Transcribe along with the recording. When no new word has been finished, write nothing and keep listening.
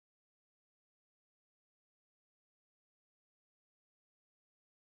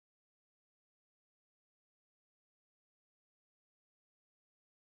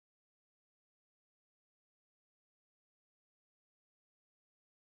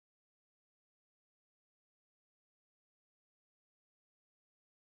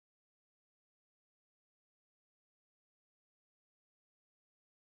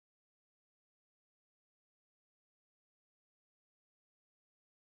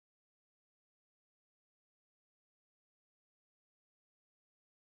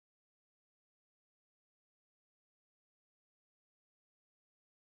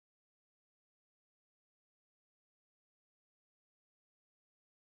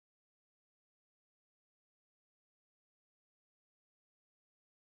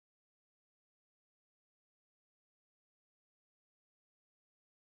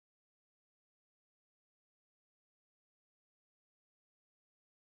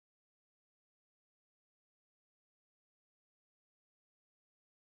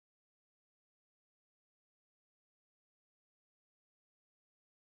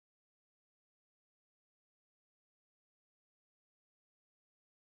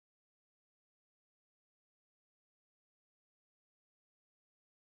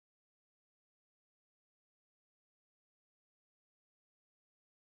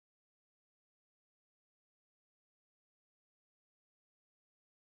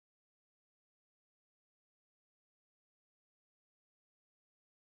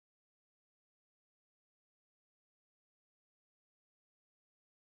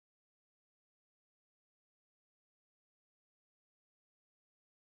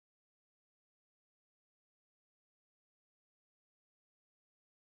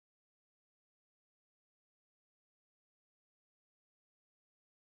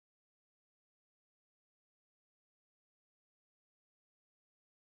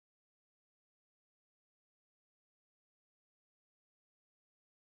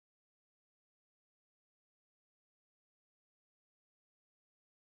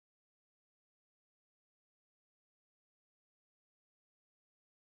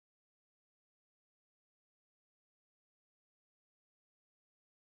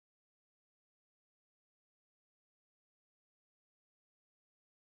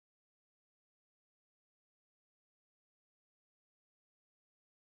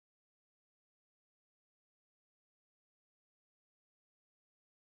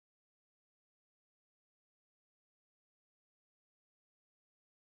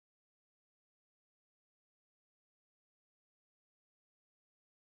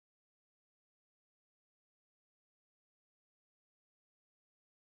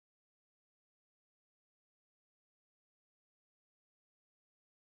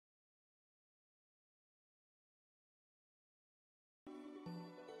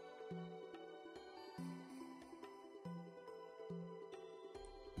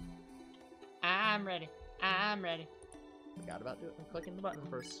I'm ready. I'm ready. Forgot about clicking the button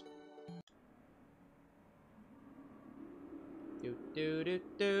first. Do do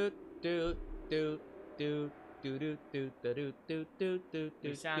do do do do do.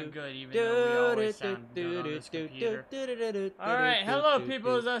 We sound good, even though we always sound good on this computer. Alright, hello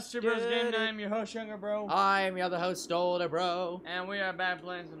people, it's us, Super's Game, and I'm your host, Younger Bro. I'm your other host, Older Bro. And we are back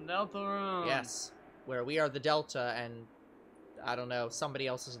playing some Deltarune. Yes, where we are the Delta, and, I don't know, somebody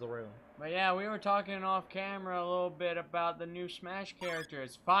else is the room. But yeah, we were talking off camera a little bit about the new Smash character.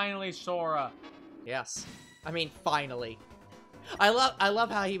 It's finally Sora. Yes. I mean, finally. I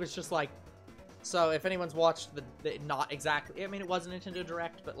love how he was just like, so if anyone's watched the not exactly, I mean, it was a Nintendo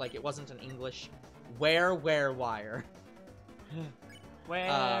Direct, but like it wasn't an English wire. Where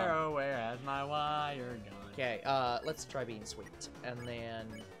has my wire gone? Okay, let's try being sweet. And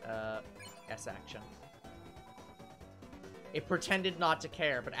then, S action. It pretended not to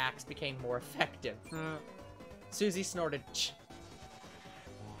care, but Axe became more effective. Susie snorted. Ch.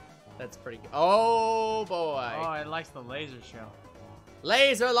 That's pretty good. Oh, boy. Oh, it likes the laser show.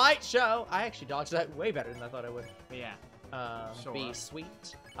 Laser light show! I actually dodged that way better than I thought I would. But yeah. Be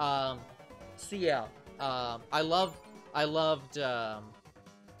sweet. So yeah. I loved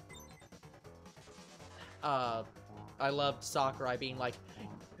Sakurai being like,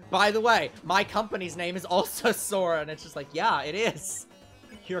 by the way, my company's name is also Sora, and it's just like, yeah, it is.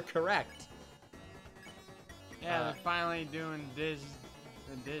 You're correct. Yeah, they're finally doing the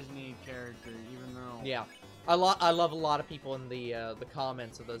Disney character, even though. Yeah. I love a lot of people in the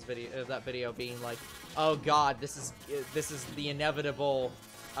comments of that video being like, "Oh God, this is the inevitable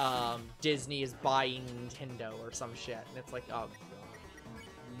Disney is buying Nintendo or some shit," and it's like, oh,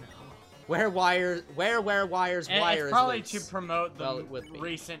 no. Where wires? It's probably loose. to promote the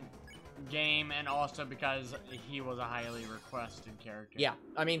recent game, and also because he was a highly requested character. Yeah,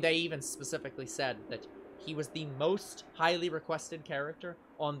 I mean, they even specifically said that he was the most highly requested character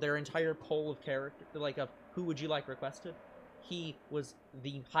on their entire poll of character, like of who would you like requested. He was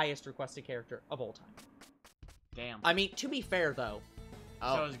the highest requested character of all time. Damn. I mean, to be fair though.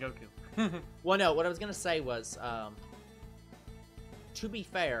 So is Goku. Well, no, what I was gonna say was, to be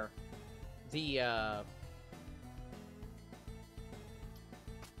fair, the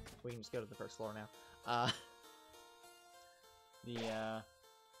we can just go to the first floor now.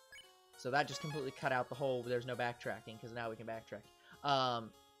 So that just completely cut out the whole there's no backtracking, because now we can backtrack.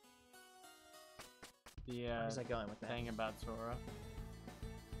 Where's I going with that? Thing about Sora.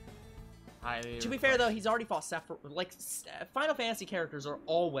 To be fair though, he's already fought Sephiroth. Like, Final Fantasy characters are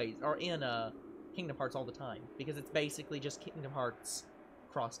in Kingdom Hearts all the time, because it's basically just Kingdom Hearts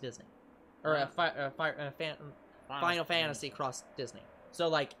cross Disney, or Final Fantasy cross Disney. So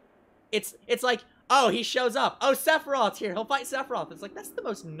like, it's like, oh, he shows up. Oh, Sephiroth's here. He'll fight Sephiroth. It's like, that's the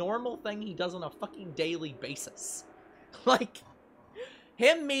most normal thing he does on a fucking daily basis. Like,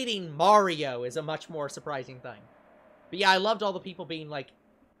 him meeting Mario is a much more surprising thing. But yeah, I loved all the people being like,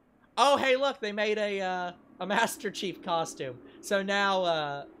 oh, hey, look, they made a Master Chief costume. So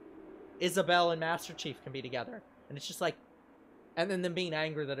now, Isabelle and Master Chief can be together. And it's just like, and then them being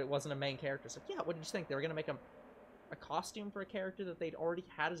angry that it wasn't a main character. It's like, yeah, what did you think? They were going to make a costume for a character that they'd already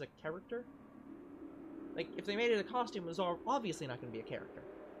had as a character? Like, if they made it a costume, it was obviously not going to be a character.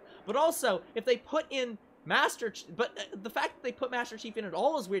 But also, if they put in the fact that they put Master Chief in at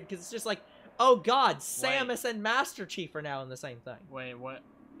all is weird, because it's just like, oh God, Samus and Master Chief are now in the same thing. Wait, what?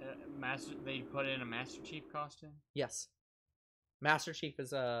 They put in a Master Chief costume? Yes. Master Chief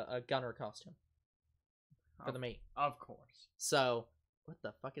is a gunner costume. For the Mii. Of course. So, what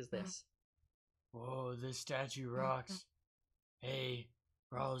the fuck is this? Whoa, this statue rocks. Hey,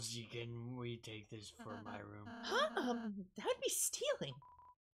 Ralsei, can we take this for my room? Huh? That'd be stealing.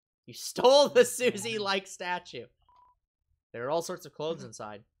 You stole the Susie-like statue. There are all sorts of clothes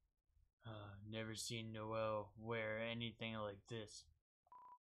inside. Never seen Noelle wear anything like this.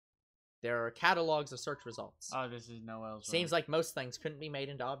 There are catalogs of search results. Oh, this is Noelle's room. Seems like most things couldn't be made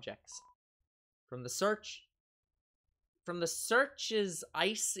into objects. From the search is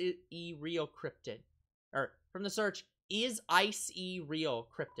Ice-E real cryptid? Or, from the search, is Ice-E real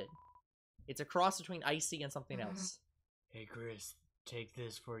cryptid? It's a cross between Icy and something else. Hey, Chris, take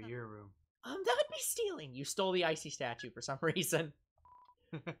this for your room. That would be stealing. You stole the Icy statue for some reason.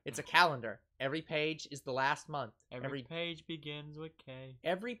 It's a calendar. Every page is the last month. Every page begins with K.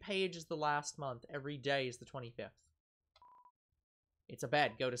 Every page is the last month. Every day is the 25th. It's a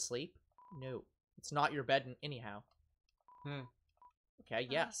bed. Go to sleep? No. It's not your bed anyhow. Okay,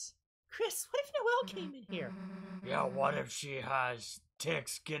 yes. Chris, what if Noelle came in here? Yeah, what if she has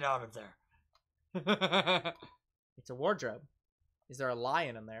ticks? Get out of there. It's a wardrobe. Is there a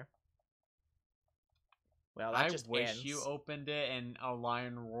lion in there? Well, that I just wish ends. you opened it and a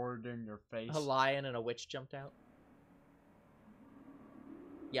lion roared in your face. A lion and a witch jumped out.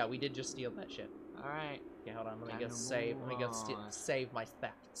 Yeah, we did just steal that shit. Alright. Okay, hold on. Let me Time go to save. Let me go move on. save my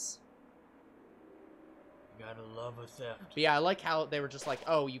thefts. You gotta love a theft. But yeah, I like how they were just like,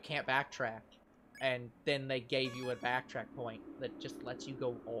 oh, you can't backtrack. And then they gave you a backtrack point that just lets you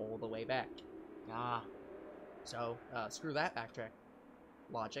go all the way back. Ah. So, screw that backtrack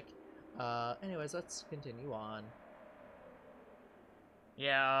logic. Anyways, let's continue on.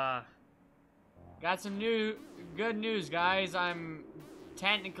 Yeah, got some good news, guys. I'm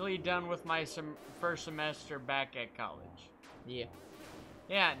technically done with my first semester back at college. Yeah.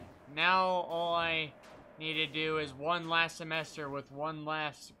 Yeah, now all I need to do is one last semester with one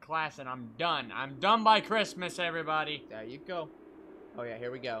last class, and I'm done. I'm done by Christmas, everybody. There you go. Oh yeah,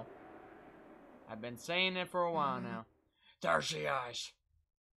 here we go. I've been saying it for a while now. There she is.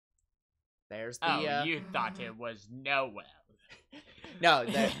 There's the, you thought it was Noel. No,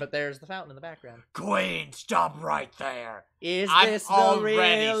 but there's the fountain in the background. Queen, stop right there. Is I've this the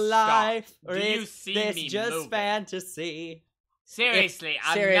already real life, stopped. or Do you is see this me just moving? fantasy? Seriously,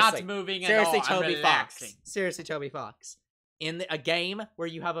 I'm seriously, not moving at seriously, all. I'm Toby relaxing. Fox. Seriously, Toby Fox. In a game where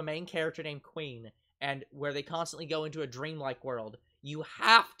you have a main character named Queen, and where they constantly go into a dreamlike world, you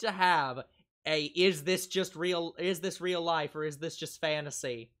have to have a is this real life, or is this just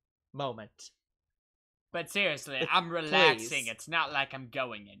fantasy moment. But seriously, I'm relaxing. Please. It's not like I'm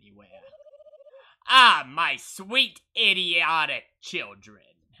going anywhere. Ah, my sweet idiotic children.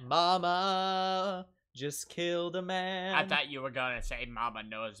 Mama just killed a man. I thought you were gonna say Mama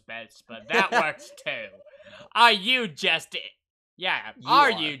knows best, but that works too. Are you just... Yeah,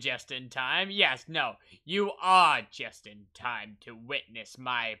 you just in time? Yes, no. You are just in time to witness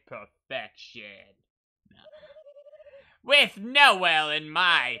my perfection. With Noel in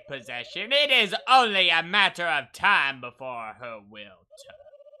my possession, it is only a matter of time before her will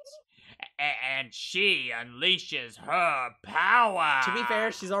turns. And she unleashes her power. To be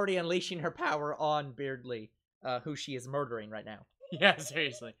fair, she's already unleashing her power on Beardly, who she is murdering right now. Yeah,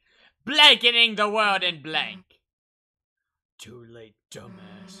 seriously. Blanketing the world in blank. Too late,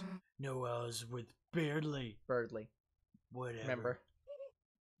 dumbass. Noel's with Beardly. Birdly. Whatever. Remember?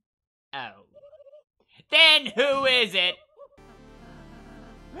 Oh. Then who is it?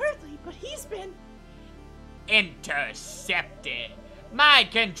 Birdly, but he's been... Intercepted. My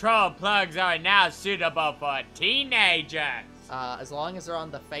control plugs are now suitable for teenagers. As long as they're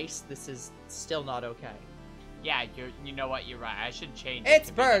on the face, this is still not okay. Yeah, you know what, you're right. I should change it.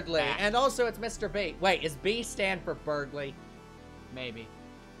 It's Birdly, and also it's Mr. B. Wait, is B stand for Birdly? Maybe.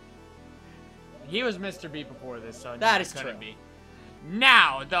 He was Mr. B before this, so that no, is true. Be.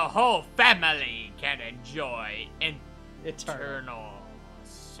 Now the whole family can enjoy eternal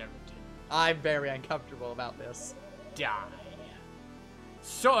certainty. I'm very uncomfortable about this. Die.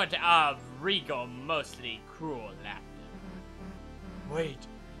 Sort of regal, mostly cruel laughter. Wait,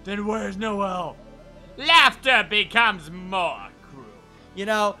 then where's Noel? Laughter becomes more cruel. You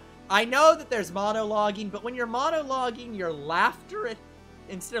know, I know that there's monologuing, but when you're monologuing your laughter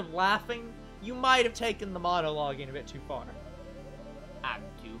instead of laughing, you might have taken the monologuing a bit too far. I'm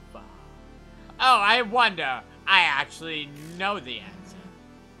too far. Oh, I wonder. I actually know the answer.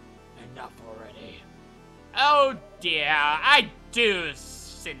 Enough already. Oh dear, I do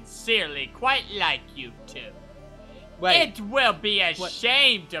sincerely quite like you two. Wait. It will be a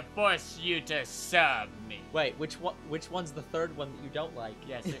shame to force you to serve me. Wait, which one's the third one that you don't like?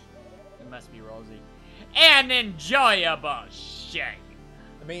 Yes, it must be Ralsei. An enjoyable shame.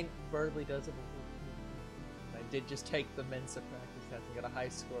 I mean, Birdly does it. I did just take the Mensa practice test and got a high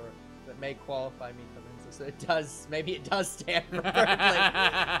score that may qualify me for Mensa, so it does. Maybe it does stand for Birdly.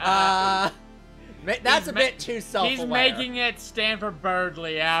 That's a bit too self-aware. He's making it stand for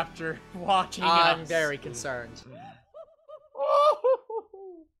Birdly after watching I'm us. very concerned.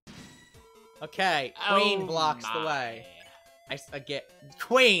 Okay, Queen blocks the way. I get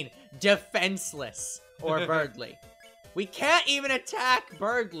Queen defenseless or Birdly. We can't even attack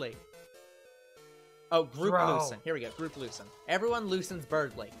Birdly. Oh, group loosen. Here we go. Group loosen. Everyone loosens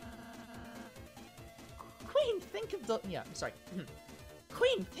Birdly. Queen, think of the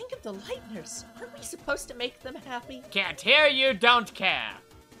Queen, think of the Lightners. Aren't we supposed to make them happy? Can't hear you, don't care.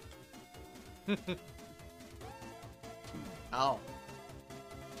 Oh.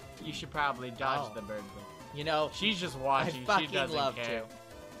 You should probably dodge the Birdly. You know, she's just watching. I fucking she doesn't love care. to.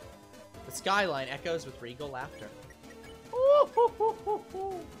 The skyline echoes with regal laughter.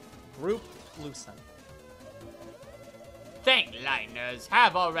 Group loosen. Think Lightners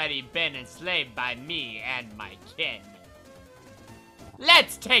have already been enslaved by me and my kin.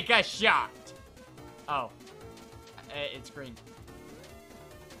 Let's take a shot. Oh, It's green.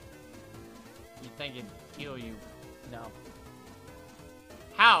 You think it'd heal you? No.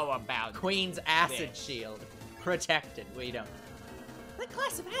 How about Queen's acid this? shield. Protected. We don't. What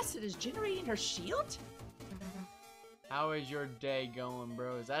class of acid is generating her shield? How is your day going,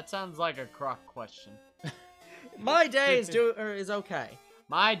 bros? That sounds like a croc question. My day is okay.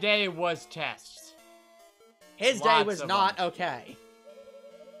 My day was tests. His day Lots was of not them. okay.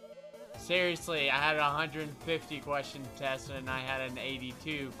 Seriously, I had a 150 question test and I had an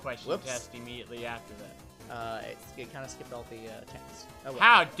 82 question Whoops. test immediately after that. It kind of skipped all the text. Oh, well.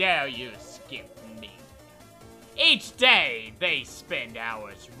 How dare you skip me? Each day they spend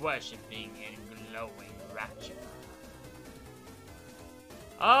hours worshipping in glowing rapture.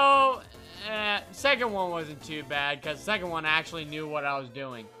 Oh, second one wasn't too bad because the second one I actually knew what I was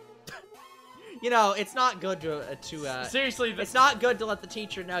doing. You know, it's not good to Seriously, it's not good to let the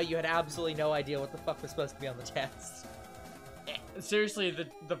teacher know you had absolutely no idea what the fuck was supposed to be on the test. Seriously,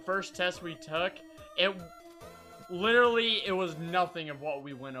 the first test we took, it was nothing of what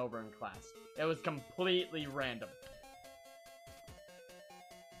we went over in class. It was completely random.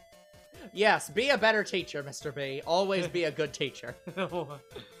 Yes, be a better teacher, Mr. B. Always be a good teacher.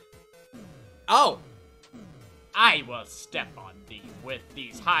 Oh! I will step on thee with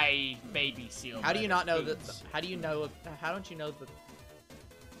these high baby seal. How do you not know that? boots. How do you know? How don't you know that?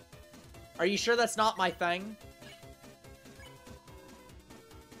 Are you sure that's not my thing?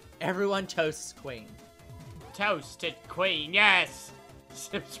 Everyone toasts Queen. Toasted queen, yes!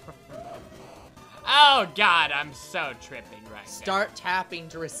 Oh god, I'm so tripping right now. Start tapping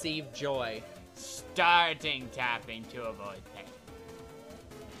to receive joy. Starting tapping to avoid pain.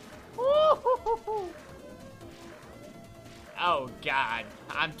 Oh god,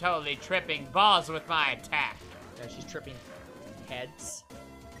 I'm totally tripping balls with my attack. Yeah, she's tripping heads.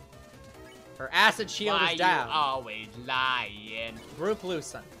 Her acid shield Why is down. you always lying? Group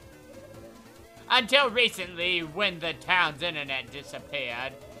loosen. Until recently, when the town's internet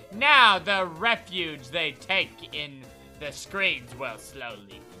disappeared, now the refuge they take in the screens will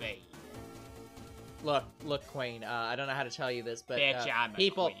slowly fade. Look, Queen. I don't know how to tell you this, but Bitch, I'm a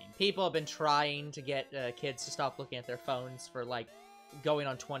queen. people have been trying to get kids to stop looking at their phones for like going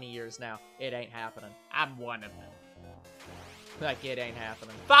on 20 years now. It ain't happening. I'm one of them. Like it ain't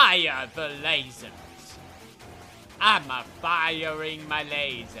happening. Fire the lasers! I'm a firing my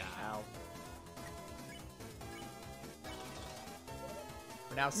laser. Ow.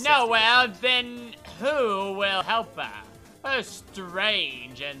 We're now 60%. No, well, then who will help her? Her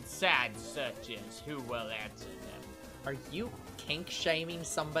strange and sad searches, who will answer them? Are you kink shaming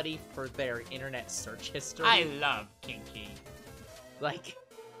somebody for their internet search history? I love kinky. Like,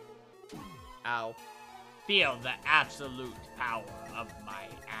 ow. Feel the absolute power of my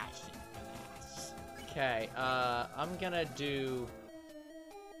acid glass. Okay, I'm gonna do...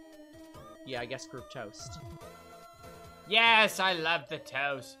 Yeah, I guess group toast. Yes, I love the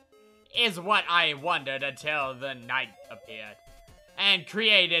toast. Is what I wondered until the night appeared and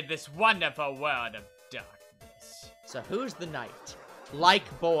created this wonderful world of darkness. So who's the knight? Like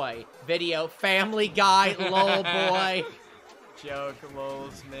boy, video, Family Guy, lol boy. Joke,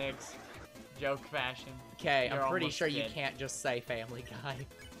 lols, mix, joke fashion. Okay, You're I'm pretty almost sure you dead. can't just say Family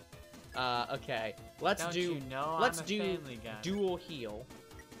Guy. Okay, let's Don't do you know let's I'm a do Family Guy. dual heal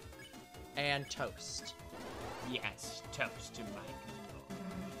and toast. Yes, toast to Mike.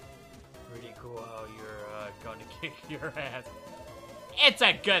 Pretty cool how you're gonna kick your ass. It's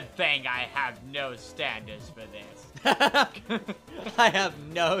a good thing I have no standards for this. I have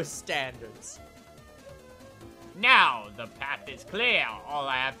no standards. Now the path is clear. All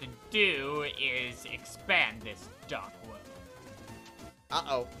I have to do is expand this dark world.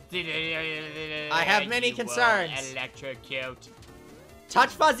 Uh-oh. I I have many concerns. Electrocute. Touch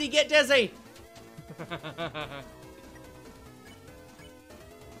Fuzzy, get dizzy!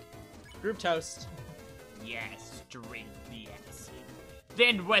 Group toast. Yes, drink the acid.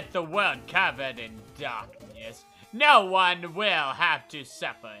 Then with the world covered in darkness, no one will have to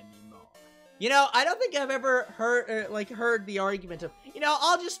suffer anymore. You know, I don't think I've ever heard the argument of, you know,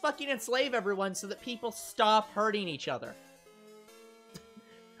 I'll just fucking enslave everyone so that people stop hurting each other.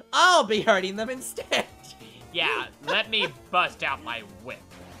 I'll be hurting them instead. Yeah, let me bust out my whip.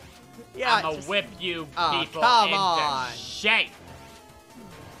 Yeah, I'ma just- whip you Oh, people come into on. shape.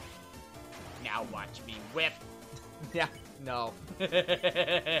 Now watch me whip. Yeah, no.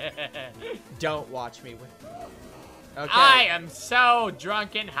 Don't watch me whip. Okay. I am so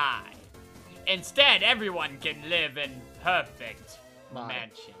drunk and high. Instead, everyone can live in perfect Fine.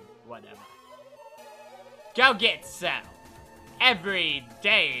 mansion, whatever. Go get Cell. Every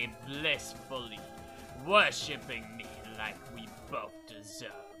day blissfully worshipping me like we both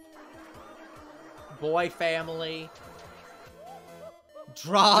deserve. Boy family.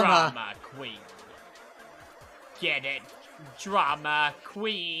 Drama. Drama queen. Get it? Drama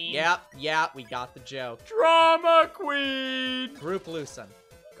queen. Yep, we got the joke. Drama queen. Group Lucen.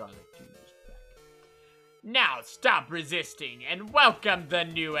 Gotta do this back. Now stop resisting and welcome the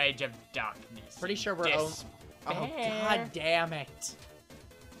new age of darkness. Pretty sure we're Oh, god damn it.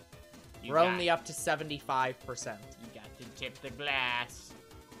 We're only up to 75%. You got to tip the glass.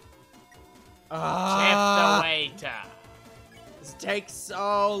 Tip Ah, the waiter. this takes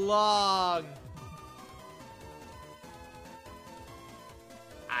so long.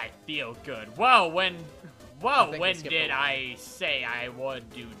 I feel good. Whoa, when think we when skipped did a line. I say I would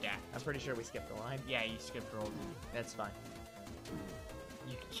do that? I'm pretty sure we skipped the line. Yeah, you skipped roll. That's fine.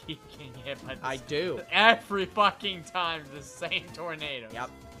 You keep getting hit by this. I do. Every fucking time the same tornado. Yep.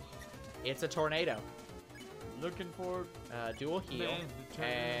 It's a tornado. Looking for Dual heal Man, the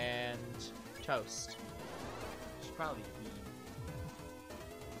tornado. and toast. Should probably be.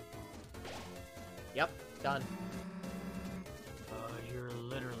 Yep, done. Oh, you're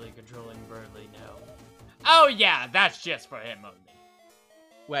literally controlling Burnley now. Oh yeah, that's just for him only.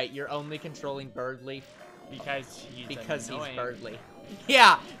 Wait, you're only controlling Birdly Because he's annoying. Birdly.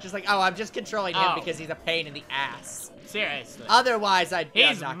 Yeah, just like, oh, I'm just controlling him Oh. because he's a pain in the ass. Seriously. Otherwise, I'm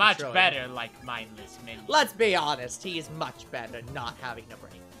He's not much controlling better him. like mindless minion. Let's be honest, he is much better not having a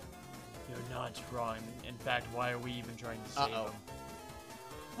brain. You're not wrong. In fact, why are we even trying to save Uh-oh. him?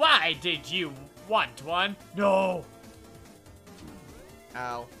 Why did you want one? No!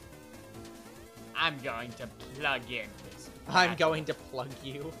 Ow. I'm going to plug in this. I'm going to plug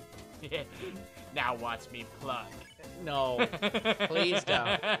you. Now watch me plug. No. Please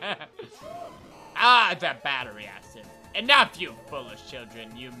don't. Ah, the battery acid. Enough, you foolish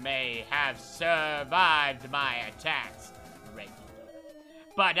children. You may have survived my attacks regularly,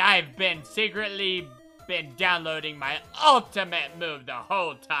 but I've been secretly downloading my ultimate move the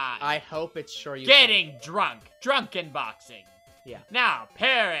whole time. I hope it's sure you Getting drunken boxing. Yeah. Now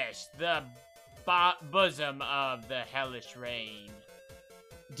perish the bosom of the hellish rain.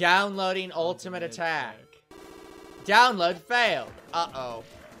 Downloading ultimate attack. Download failed. Uh-oh.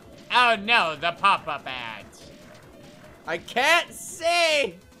 Oh no, the pop-up ads. I can't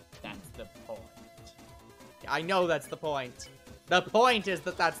see! That's the point. I know that's the point. The point is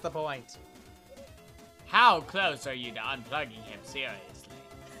that that's the point. How close are you to unplugging him, seriously?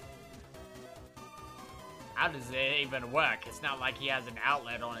 How does it even work? It's not like he has an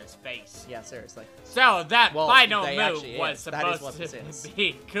outlet on his face. Yeah, seriously. So that Well, final they move actually was is. That is what supposed this to is.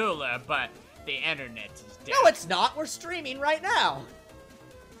 be cooler, but the internet is dead. No, it's not. We're streaming right now.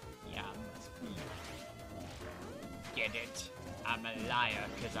 Yeah, must be. Get it? I'm a liar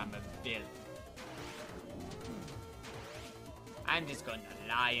because I'm a villain. I'm just gonna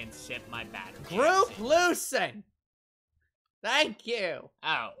lie and sip my battery. Group acid. Lucen! Thank you.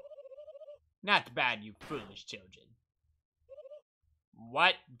 Oh. Not bad, you foolish children.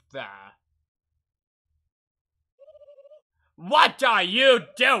 What the? What are you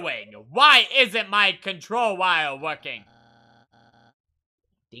doing? Why isn't my control wire working?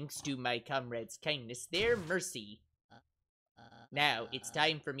 Thanks to my comrades' kindness, their mercy. Now, it's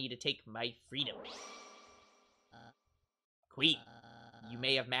time for me to take my freedom. Queen, you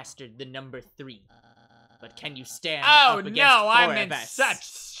may have mastered the number 3, but can you stand Oh up against no, 4 I'm of in us?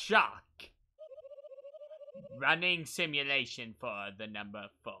 such shock. Running simulation for the number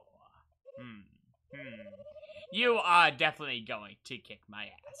 4. You are definitely going to kick my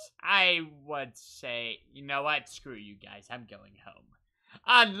ass. I would say, you know what? Screw you guys. I'm going home.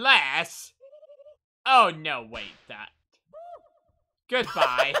 Unless... Oh, no, wait, that...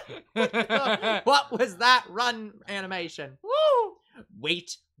 Goodbye. What was that run animation? Woo!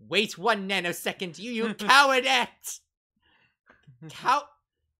 Wait 1 nanosecond, you cowardette!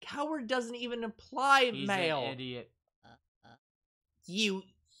 Coward doesn't even apply He's male. an idiot. You.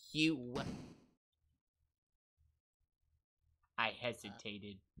 I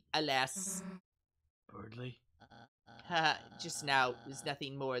hesitated. Alas. Birdly? Just now is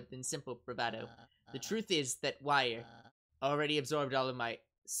nothing more than simple bravado. The truth is that Wire already absorbed all of my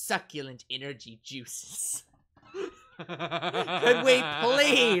succulent energy juices. Could we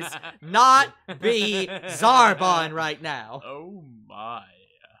please not be Zarbon right now? Oh my.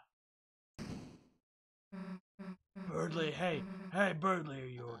 Birdly, hey, Birdly, are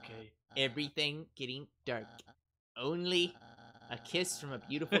you okay? Everything getting dark. Only a kiss from a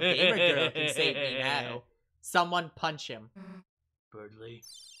beautiful gamer girl can save me now. Someone punch him. Birdly.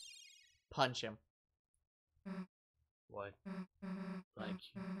 Punch him. What? Like,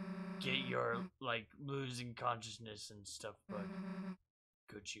 get your, like, losing consciousness and stuff, but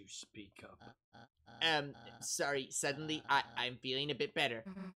could you speak up? Sorry, suddenly I'm feeling a bit better.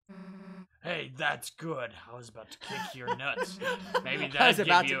 Hey, that's good. I was about to kick your nuts. Maybe I was that'd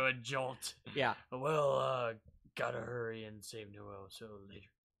about give to- you a jolt. Yeah. Well, gotta hurry and save Noel, so later.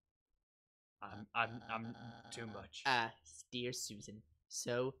 I'm too much. Dear Susan,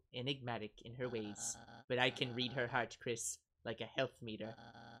 so enigmatic in her ways, but I can read her heart, Chris, like a health meter,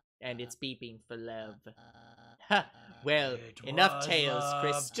 and it's beeping for love. Ha! Well, It enough was tales,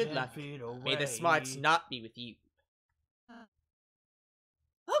 Chris. love Good 10 luck. feet May the away. smarts not be with you.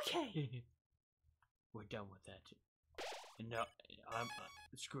 Okay. We're done with that. And no, I'm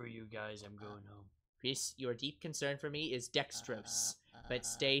screw you guys. I'm going home. Chris, your deep concern for me is dextrose, but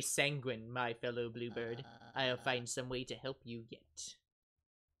stay sanguine, my fellow bluebird. I'll find some way to help you yet.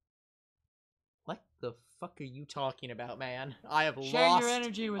 What the fuck are you talking about, man? I have Share lost your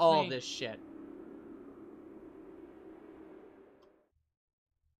energy with all me. this shit.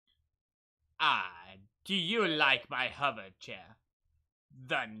 Do you like my hover chair?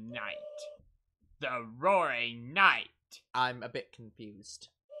 The night. The roaring night. I'm a bit confused.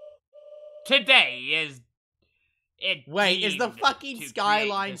 Today is... Wait, is the fucking to skyline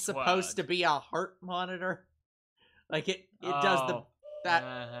create this supposed world. to be a heart monitor? Like it does the... Oh, that...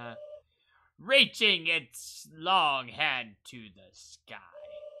 uh-huh. Reaching its long hand to the sky.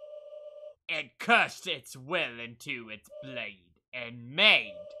 It cursed its will into its blade and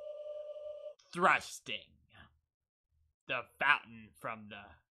made, thrusting, the fountain from the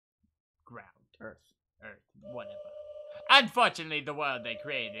ground. Earth, whatever. Unfortunately, the world they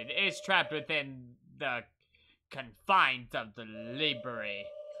created is trapped within the confines of the library.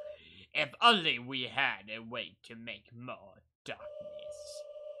 If only we had a way to make more darkness,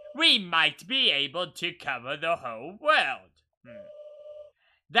 we might be able to cover the whole world.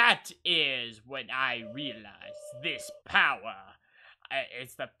 That is when I realized this power.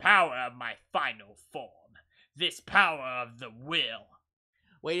 It's the power of my final form. This power of the will.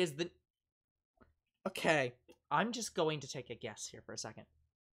 Wait, is the... Okay, I'm just going to take a guess here for a second.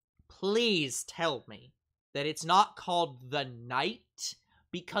 Please tell me that it's not called the night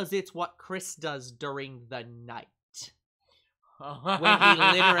because it's what Chris does during the night. When he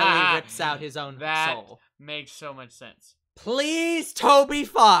literally rips out his own soul. Makes so much sense. Please, Toby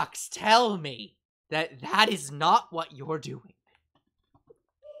Fox, tell me that that is not what you're doing.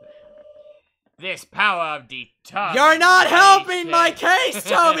 This power of determination. You're not helping my case,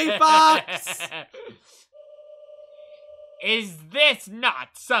 Toby Fox! Is this not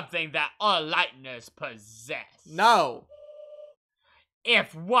something that all lightners possess? No.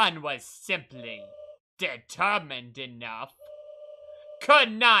 If one was simply determined enough,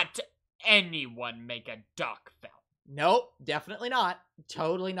 could not anyone make a dark fountain? Nope, definitely not.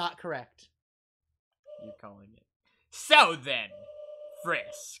 Totally not correct. You're calling it. So then,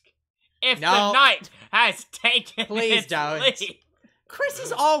 Frisk, if No. the night has taken Please its don't. leave, Chris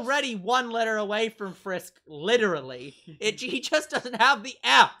is already one letter away from Frisk, literally. He just doesn't have the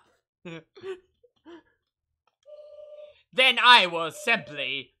F. then I will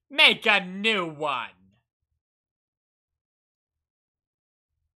simply make a new one.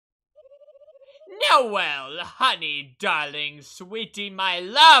 Noel, honey, darling, sweetie, my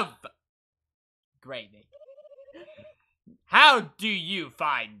love. Gravy. How do you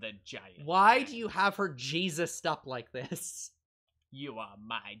find the giant? Why do you have her Jesus up like this? You are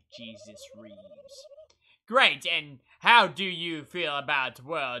my Jesus Reeves. Great, and how do you feel about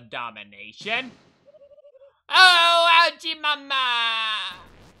world domination? Oh, ouchie mama!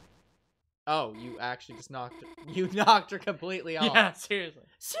 Oh, you actually just knocked her completely off. Yeah, seriously.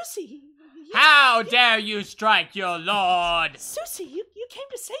 Susie! How dare you strike your lord? Susie, you came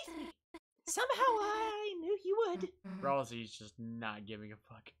to save me. Somehow I knew you would. Ralsei's just not giving a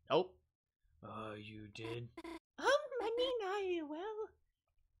fuck. Nope. Oh, you did?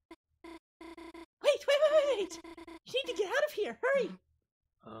 Wait. You need to get out of here. Hurry.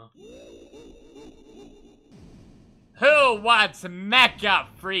 Who wants Mecha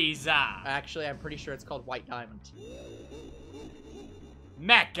Frieza? Actually, I'm pretty sure it's called White Diamond.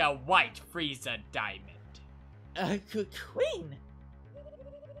 Mecha White Frieza Diamond. Queen.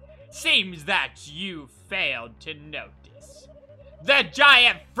 Seems that you failed to notice. The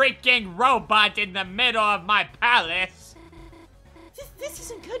giant freaking robot in the middle of my palace. This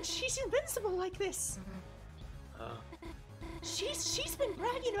isn't good. She's invincible like this. She's been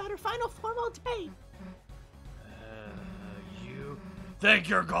bragging about her final form all day. You think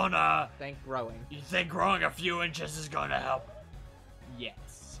you're gonna... Think growing. You think growing a few inches is gonna help?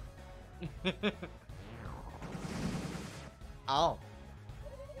 Yes. Oh.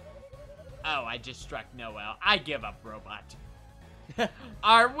 Oh, I just struck Noel. I give up, robot.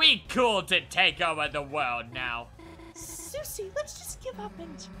 Are we cool to take over the world now? Susie, let's just give up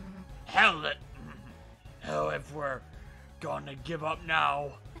and... Hell, if we're gonna give up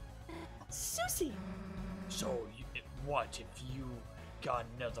now. Susie! So, what if you got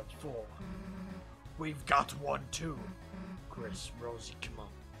another 4? We've got 1 too. Chris, Rosie, come on.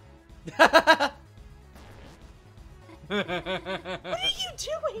 What are you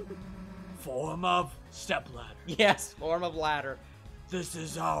doing? Form of stepladder. Yes, form of ladder. This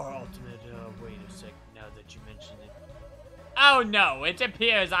is our ultimate. Wait a sec. Now that you mention it. Oh no! It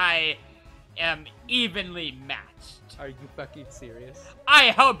appears I am evenly matched. Are you fucking serious?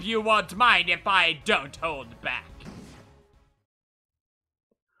 I hope you won't mind if I don't hold back.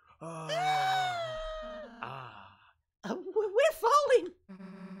 We're falling.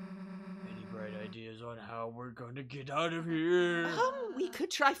 Any bright ideas on how we're gonna get out of here? We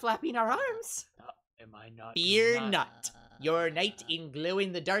could try flapping our arms. Am I not? Fear not. Your knight in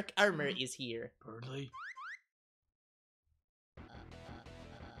glow-in-the-dark armor is here. Birdly?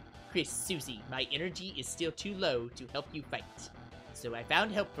 Chris, Susie, my energy is still too low to help you fight. So I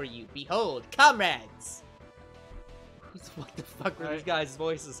found help for you. Behold, comrades! What the fuck were these guys'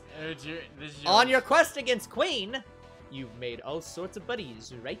 voices? On your quest against Queen, you've made all sorts of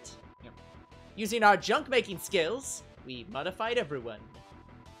buddies, right? Yep. Using our junk-making skills, we modified everyone.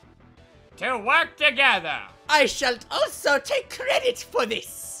 To work together! I shall also take credit for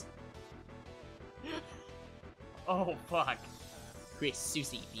this! Oh, fuck. Chris,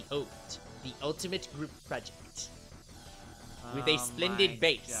 Susie, behold, the ultimate group project. With a splendid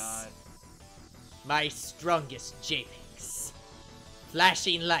base. God. My strongest JPEGs.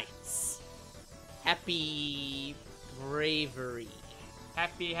 Flashing lights. Happy bravery.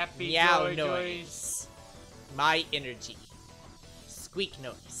 Happy, Meow joy, noise. My energy. Squeak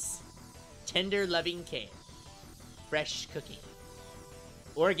noise. Tender loving care. Fresh cooking.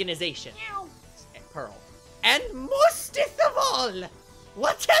 Organization. Pearl. And mostest of all,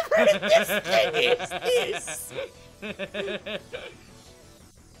 whatever this thing is.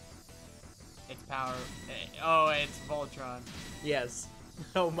 It's power. Oh, it's Voltron. Yes.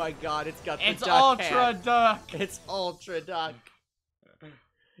 Oh my god, it's got the It's duck Ultra hand. Duck. It's Ultra Duck.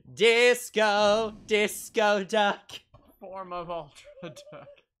 Disco, Disco Duck. Form of Ultra Duck.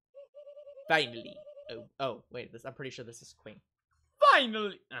 Finally. Oh, wait, I'm pretty sure this is Queen.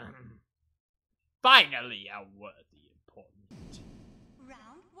 Finally. Finally, a worthy opponent.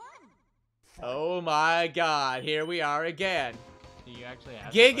 Round 1. Oh my god, here we are again. Do you actually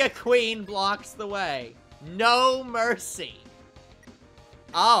have Giga Queen blocks the way. No mercy.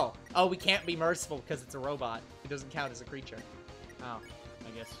 Oh, we can't be merciful because it's a robot. It doesn't count as a creature. Oh,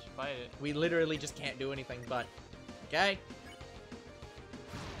 I guess you fight it. We literally just can't do anything but. Okay?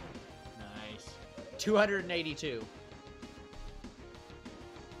 Nice. 282.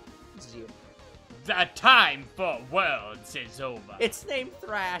 This is you. The time for worlds is over. It's named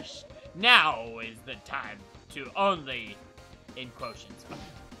Thrash. Now is the time to only, in quotients.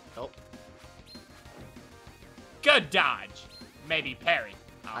 Oh. Good dodge. Maybe parry.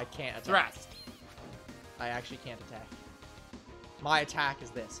 Oh. I can't attack. Thrust. I actually can't attack. My attack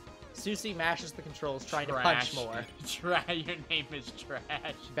is this. Susie mashes the controls trying Trash. to punch more. Your name is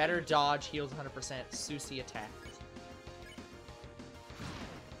Trash. Better dodge, heals 100%. Susie attacks.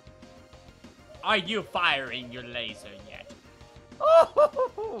 Are you firing your laser yet?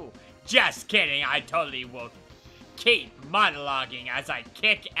 Oh, just kidding. I totally will keep monologuing as I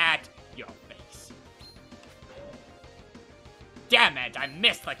kick at your face. Damn it, I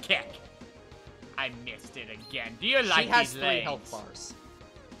missed the kick. I missed it again. Do you like She has these 3 legs? health bars.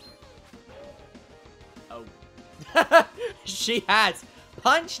 Oh. She has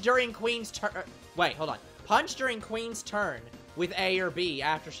punch during Queen's turn. Wait, hold on. Punch during Queen's turn with A or B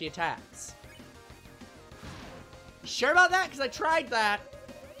after she attacks. You sure about that? Because I tried that.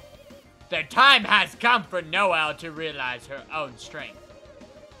 The time has come for Noelle to realize her own strength.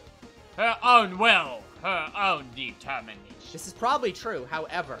 Her own will. Her own determination. This is probably true,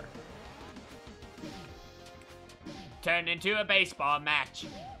 however. Turned into a baseball match.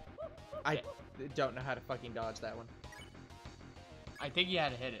 I don't know how to fucking dodge that one. I think you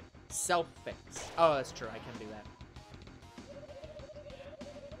had to hit it. Self-fix. Oh, that's true. I can do that.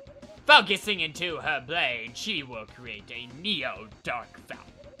 Focusing into her blade, she will create a neo-dark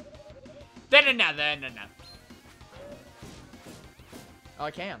fountain. Then another and another. Oh,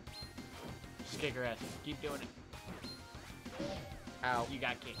 I can. Just kick her ass. Keep doing it. Ow. You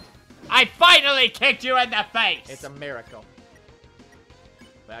got kicked. I finally kicked you in the face! It's a miracle.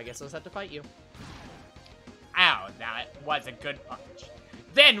 But I guess I'll just have to fight you. Ow, that was a good punch.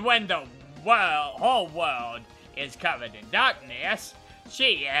 Then when the whole world is covered in darkness,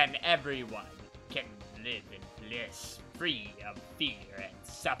 she and everyone can live in bliss, free of fear and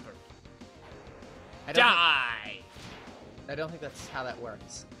suffering. Die! I don't think that's how that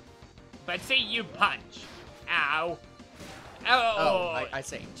works. But see, you punch. Ow. Oh, I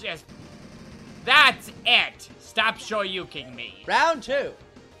see. Just... That's it! Stop shoryuking me. Round 2.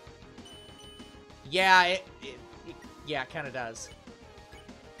 Yeah, yeah, it kind of does.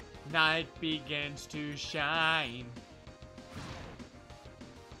 Night begins to shine.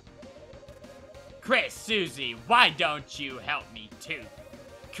 Chris, Susie, why don't you help me too?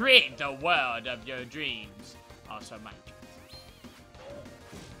 Create the world of your dreams. Also my dreams.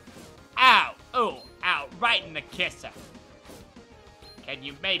 Ow! Oh, ow, right in the kisser. Can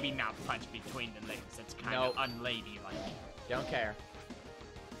you maybe not punch between the legs? That's kind of unladylike. Don't care.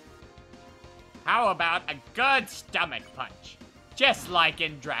 How about a good stomach punch? Just like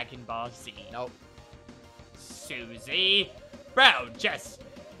in Dragon Ball Z. Nope. Susie, bro, just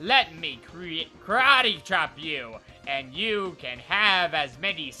let me karate chop you, and you can have as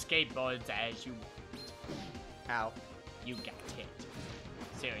many skateboards as you want. Ow. You got hit.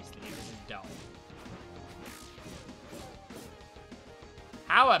 Seriously, this is dumb.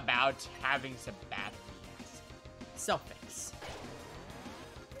 How about having some battery acid? Self-fix.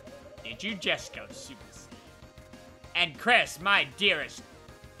 Did you just go Super Saiyan? And Chris, my dearest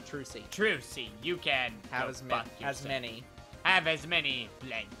Trucy, you can have go as many. Have as many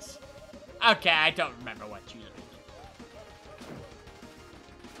legs. Okay, I don't remember what you like.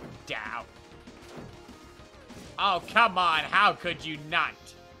 Down. Oh, come on, how could you not?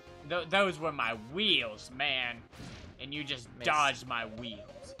 Those were my wheels, man. And you just dodged my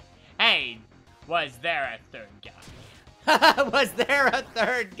wheels. Hey, was there a third guy? Was there a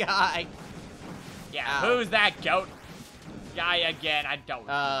third guy? Yeah, who's that goat guy again? I don't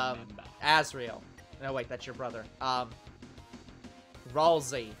remember. Azrael. No, wait, that's your brother.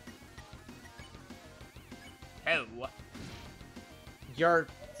 Ralsei. Who? You're...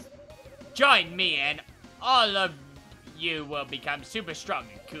 Join me and all of you will become super strong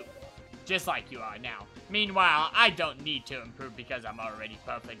and cool. Just like you are now. Meanwhile, I don't need to improve because I'm already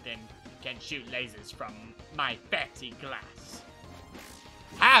perfect and can shoot lasers from my fancy glass.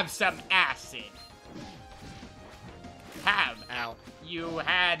 Have some acid. Have. Ow. You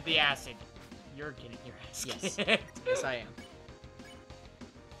had the acid. You're getting your ass Yes. kicked. Yes, I am.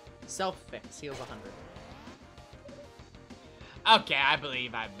 Self-fix. Heals 100. Okay, I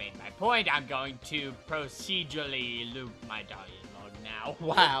believe I've made my point. I'm going to procedurally loop my dialogue now.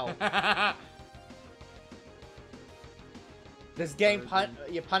 Wow. This game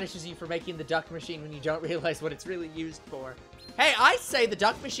punishes you for making the duck machine when you don't realize what it's really used for. Hey, I say the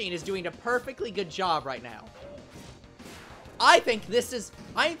duck machine is doing a perfectly good job right now. I think this is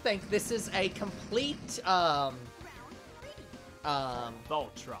a complete Voltron.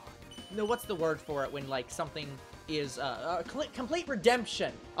 no, what's the word for it when like something is complete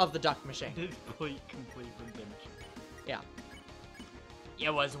redemption of the duck machine. Complete redemption. Yeah.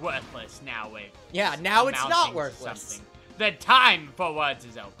 It was worthless. Now it. Yeah. Now it's amounting not to worthless. something. The time for words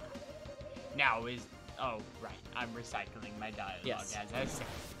is over. Now is. Oh right, I'm recycling my dialogue Yes. as I say.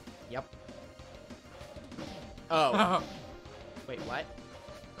 Yep. Oh. Wait, what?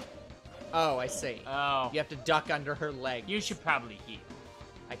 Oh, I see. Oh. You have to duck under her leg. You should probably heal.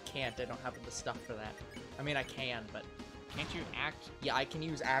 I can't. I don't have the stuff for that. I mean, I can, but... Can't you act? Yeah, I can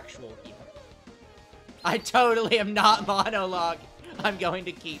use actual heal. I totally am not monologuing. I'm going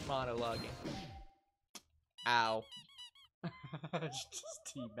to keep monologuing. Ow.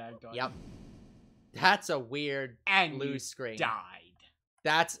 Just teabagged on. Yep. That's a weird And blue you screen. died.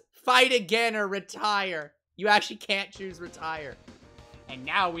 That's fight again or retire. You actually can't choose retire. And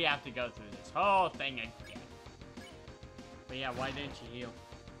now we have to go through this whole thing again. But yeah, why didn't you heal?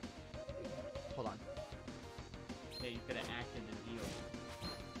 Hold on. Yeah, you could have acted and healed.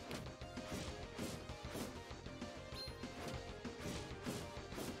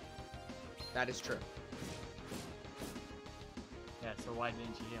 That is true. Yeah, so why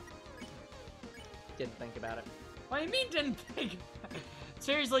didn't you heal? Didn't think about it. What do you mean didn't think?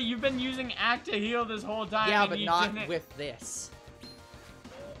 Seriously, you've been using act to heal this whole time. Yeah, and but you not didn't... with this.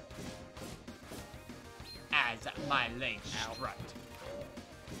 As my legs Ow. strut.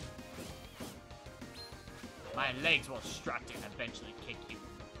 My legs will strut and eventually kick you in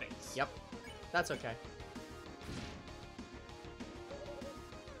the face. Yep. That's okay.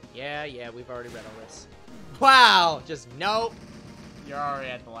 Yeah, we've already read all this. Wow! Just nope. You're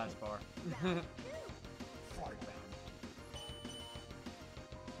already at the last bar.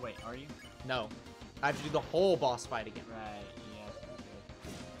 Wait, are you? No. I have to do the whole boss fight again. Right,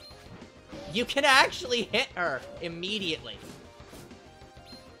 yeah. You can actually hit her immediately.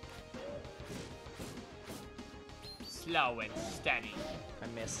 Slow and steady. I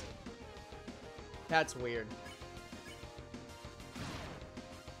missed. That's weird.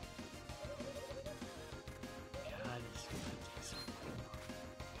 God, this is gonna take so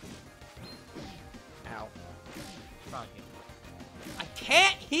long. Ow. Fuck it. I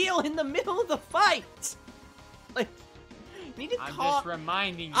can't heal in the middle of the fight! Like, you need to I'm call. just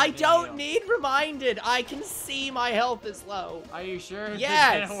reminding you. I to don't heal. need reminded. I can see my health is low. Are you sure?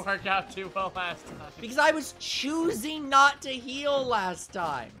 Yes. This didn't work out too well last time. Because I was choosing not to heal last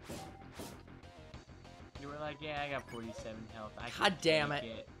time. You were like, yeah, I got 47 health. I God can damn take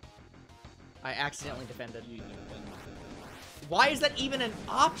it. I accidentally defended. You defended. Why is that even an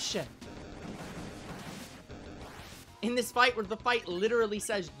option? In this fight where the fight literally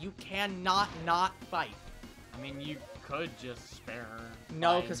says you cannot not fight. I mean, you could just spare her.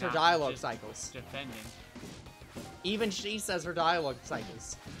 No, by because her not dialogue just cycles. Defending. Even she says her dialogue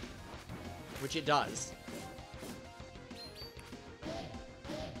cycles. Which it does.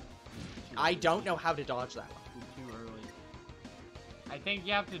 I don't know how to dodge that one. Too early. I think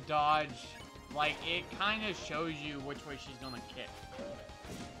you have to dodge. Like, it kind of shows you which way she's gonna kick.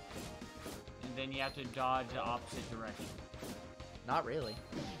 And then you have to dodge the opposite direction. Not really.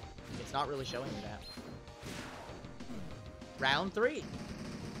 It's not really showing me that. Round 3.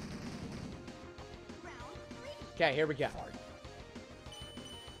 Round 3. Okay, here we go.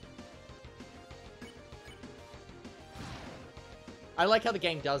 I like how the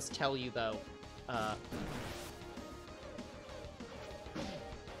game does tell you, though, So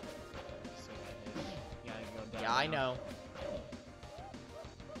you gotta go down. yeah, I know.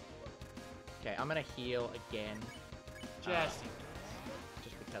 Okay, I'm gonna heal again. Just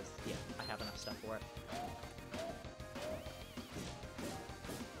Just because, yeah, I have enough stuff for it.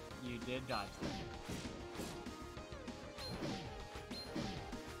 you did dodge that.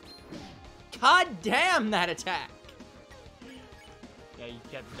 God damn that attack! Yeah, you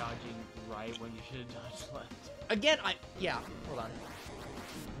kept dodging right when you should have dodged left. Again, yeah, hold on.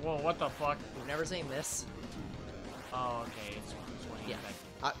 Whoa, what the fuck? We've never seen this. Oh, okay, it's swinging Yeah.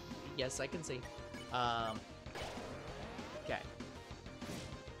 back. Yes, I can see. Okay.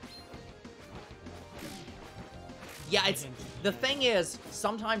 Yeah, it's, the thing is,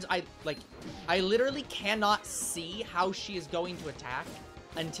 sometimes I literally cannot see how she is going to attack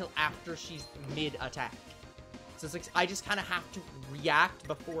until after she's mid-attack. So it's like, I just kind of have to react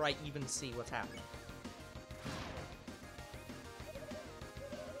before I even see what's happening.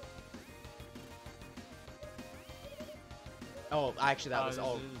 Oh, actually, that was this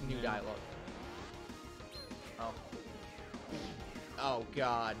all is new new. dialogue. Oh. Oh,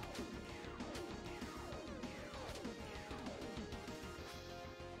 God.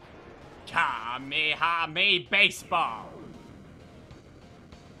 Kamehame baseball.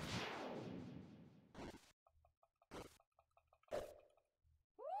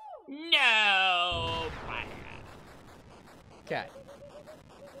 No. Okay.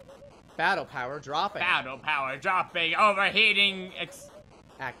 Battle power dropping. Battle power dropping, overheating.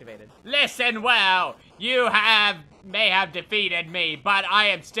 Activated. Listen well. You may have defeated me, but I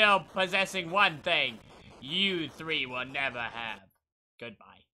am still possessing one thing. You three will never have. Goodbye.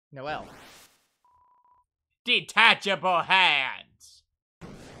 Noelle. Detachable hands.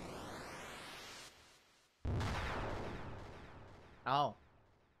 Oh.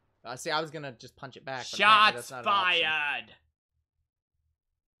 See, I was gonna just punch it back. But apparently Shots that's not an option. fired.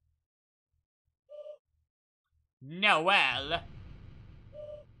 Noelle.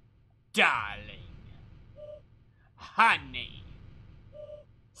 Darling. Honey.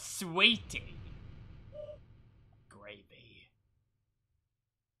 Sweetie. Gravy.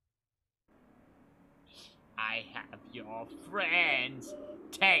 I have your friends.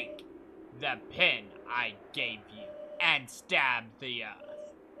 Take the pin I gave you and stab the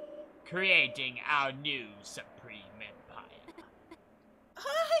earth, creating our new supreme empire.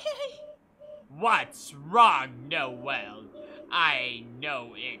 What's wrong, Noelle? I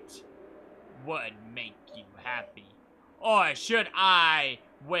know it would make you happy. Or should I,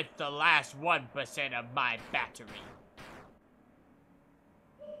 with the last 1% of my battery,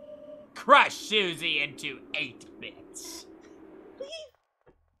 crush Susie into 8 bits?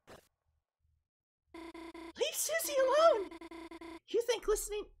 Leave Susie alone! You think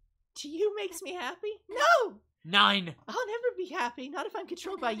listening to you makes me happy? No! 9. I'll never be happy, not if I'm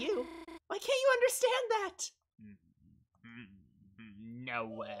controlled by you. Why can't you understand that?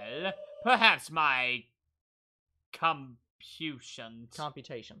 Noelle, perhaps my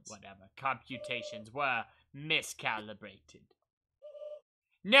computations were miscalibrated.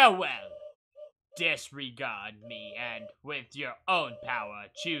 Noel, disregard me and, with your own power,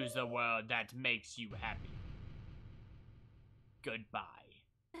 choose the world that makes you happy. Goodbye.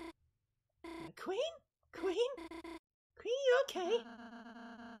 Queen? Queen? Queen, you okay?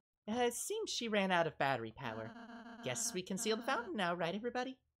 It seems she ran out of battery power. Guess we can seal the fountain now, right,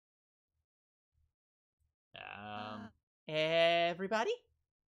 everybody? Everybody?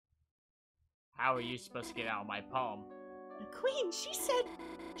 How are you supposed to get out of my palm? Queen, she said,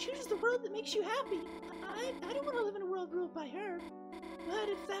 choose the world that makes you happy. I don't want to live in a world ruled by her. But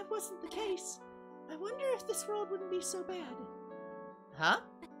if that wasn't the case, I wonder if this world wouldn't be so bad. Huh?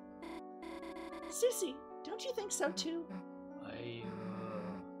 Susie, don't you think so too?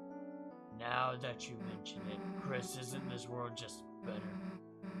 Now that you mention it, Chris, isn't this world just better?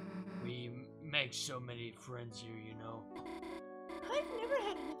 We make so many friends here, you know? I've never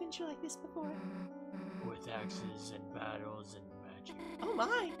had an adventure like this before. With axes and battles and magic. Oh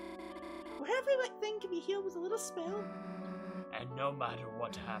my! Where everything can be healed with a little spell. And no matter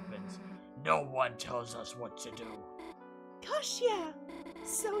what happens, no one tells us what to do. Gosh, yeah!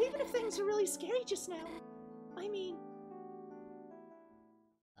 So even if things are really scary just now, I mean...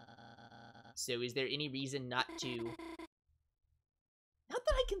 So is there any reason not to? Not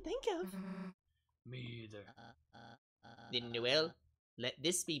that I can think of. Me either. Then Noel, let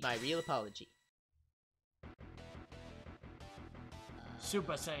this be my real apology.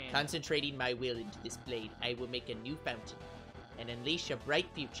 Super Saiyan. Concentrating my will into this blade, I will make a new fountain and unleash a bright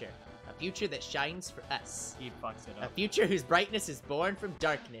future. A future that shines for us. He fucks it A up. future whose brightness is born from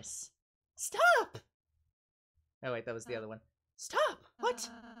darkness. Stop! Oh wait, that was the other one. Stop! What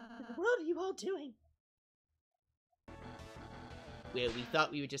in the world are you all doing? Well, we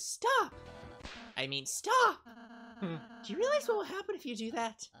thought we would just stop. I mean, stop! Do you realize what will happen if you do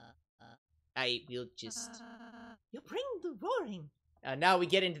that? I will just... You'll bring the roaring. Now we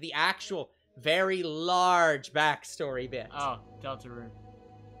get into the actual, very large backstory bit. Oh, Deltarune.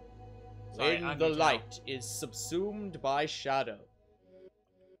 When the light is subsumed by shadow.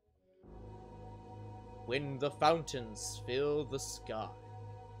 When the fountains fill the sky.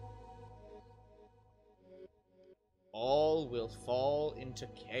 All will fall into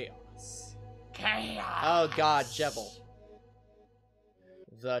chaos. Chaos! Oh god, Jebel.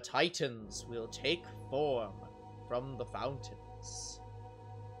 The Titans will take form from the fountains.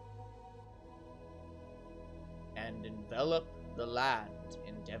 And envelop the land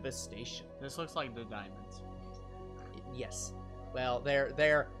in devastation. This looks like the diamonds. Yes. Well, they're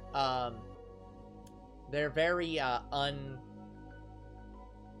very they're very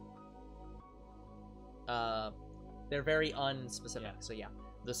unspecific. Yeah. So yeah,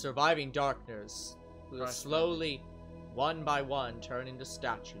 the surviving darkners will Right. slowly, one by one, turn into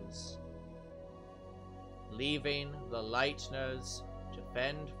statues, leaving the Lightners to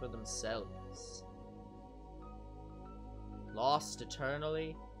fend for themselves, lost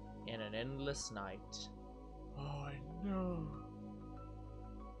eternally in an endless night. Oh, no.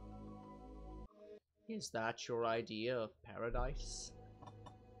 Is that your idea of paradise?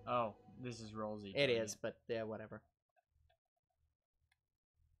 Oh, this is Ralsei. It is, but yeah, whatever.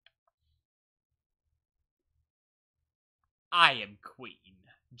 I am Queen.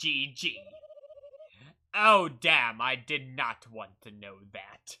 GG. Oh, damn, I did not want to know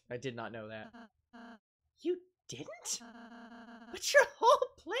that. I did not know that. You didn't? But your whole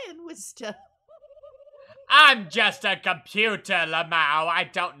plan was to... I'm just a computer, Lamau. I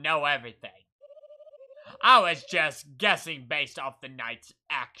don't know everything. I was just guessing based off the knight's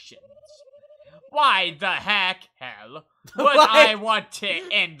actions. Why the hell would What? I want to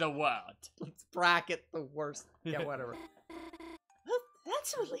end the world? Let's bracket the worst. Yeah, whatever. Well,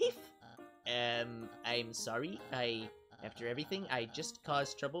 that's a relief. I'm sorry. After everything, I just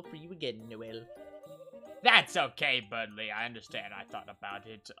caused trouble for you again, Noel. That's okay, Budley. I understand. I thought about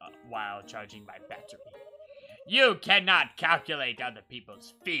it while charging my battery. You cannot calculate other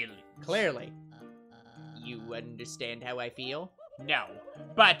people's feelings. Clearly. You understand how I feel? No,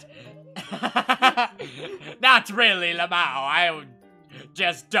 but not really, Lamau. I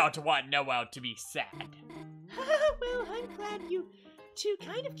just don't want Noel to be sad. Well, I'm glad you two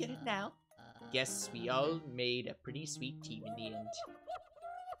kind of get it now. Guess we all made a pretty sweet team in the end.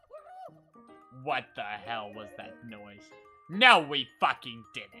 What the hell was that noise? No, we fucking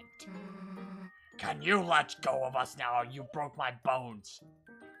didn't. Can you let go of us now or you broke my bones?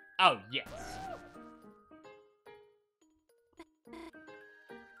 Oh, yes.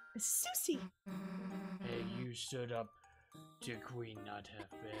 Susie! Hey, you stood up to Queen Not Half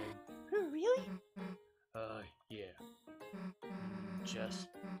Bag. Really? Yeah. just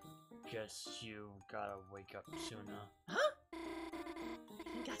guess you gotta wake up soon, huh? Huh?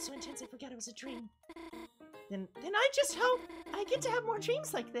 It got so intense I forgot it was a dream. Then I just hope I get to have more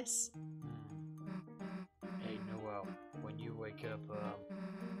dreams like this. Hey, Noel, when you wake up,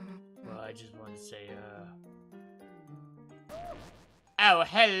 well, I just want to say, Oh,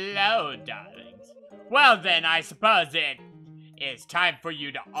 hello, darlings. Well then, I suppose it is time for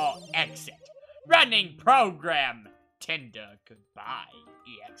you to all exit. Running program. Tinder goodbye,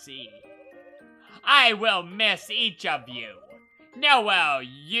 EXE. I will miss each of you. Noel,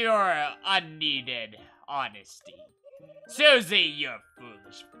 your unneeded honesty. Susie, your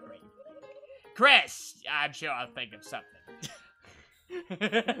foolish bravery. Chris, I'm sure I'll think of something.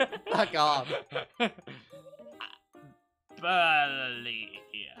 Fuck off. Bully.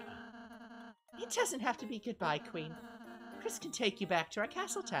 It doesn't have to be goodbye, Queen. Chris can take you back to our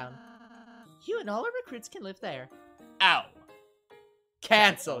castle town. You and all our recruits can live there. Oh.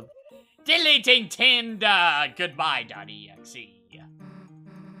 Cancelled. Deleting Tinder. Goodbye.exe.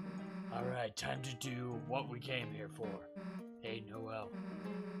 Alright, time to do what we came here for. Hey, Noel.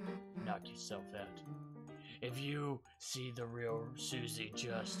 Knock yourself out. If you see the real Susie,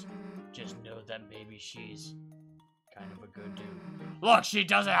 just know that maybe she's kind of a good dude. Look, she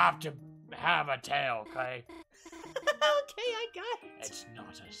doesn't have to have a tail, okay? Okay, I got it. It's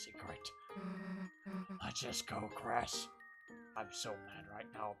not a secret. Let's just go, Chris. I'm so mad right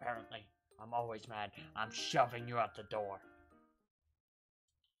now, apparently. I'm always mad. I'm shoving you out the door.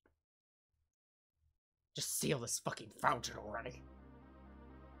 Just seal this fucking fountain already.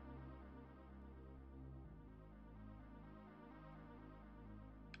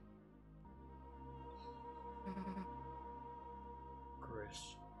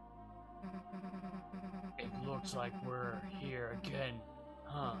 Chris. It looks like we're here again,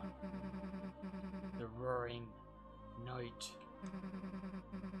 huh? The roaring night.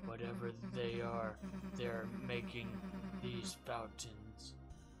 Whatever they are, they're making these fountains.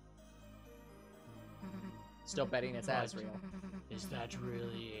 Still betting it's But Asriel. is that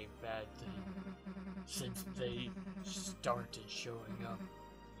really a bad thing? Since they started showing up,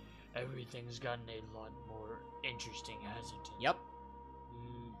 everything's gotten a lot more interesting, hasn't it? Yep.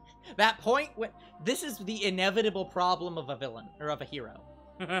 That point when this is the inevitable problem of a villain or of a hero.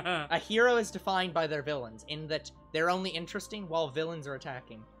 A hero is defined by their villains in that they're only interesting while villains are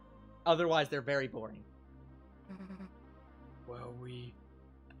attacking. Otherwise, they're very boring. Well, we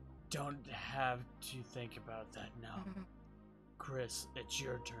don't have to think about that now. Chris, it's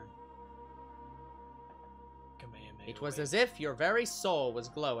your turn. Kamehameha. It was as if your very soul was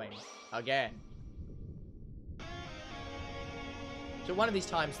glowing again. So one of these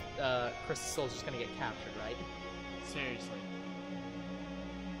times, Chris' soul's just gonna get captured, right? Seriously.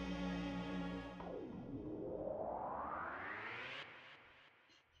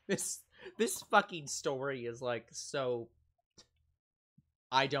 This fucking story is like so.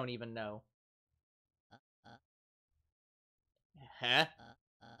 I don't even know. Huh?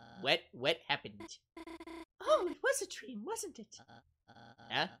 What happened? Oh, it was a dream, wasn't it?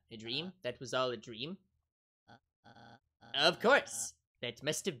 Huh? A dream? That was all a dream? Of course. That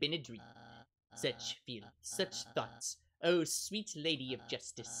must have been a dream. Such feelings, such thoughts. Oh, sweet lady of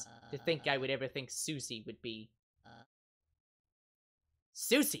justice. To think I would ever think Susie would be.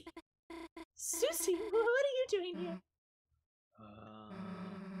 Susie! Susie, what are you doing here?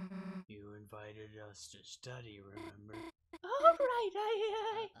 You invited us to study, remember? All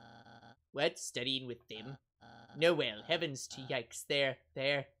right, What, studying with them? No, well, heavens to yikes, there.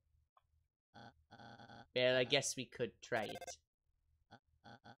 Well, I guess we could try it.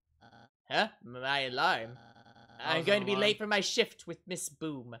 Huh? My alarm? I'm going to be late for my shift with Miss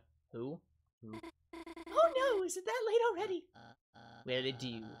Boom. Who? Oh no, is it that late already? Well,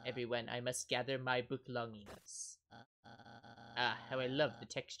 adieu, everyone. I must gather my book belongings. Ah, how I love the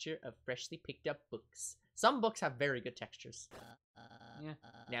texture of freshly picked up books. Some books have very good textures. Yeah.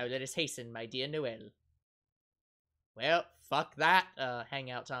 Now let us hasten, my dear Noel. Well, fuck that,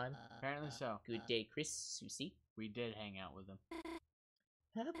 hangout time. Apparently so. Good day, Chris, Susie. We did hang out with him.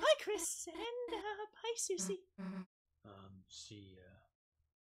 Bye, Chris, and, bye, Susie. See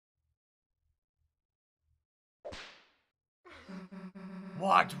ya.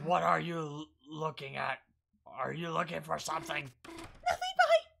 What? What are you looking at? Are you looking for something? Nothing,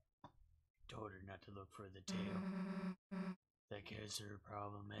 bye! Told her not to look for the tail. That guy's her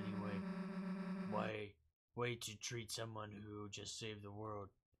problem anyway. Way to treat someone who just saved the world.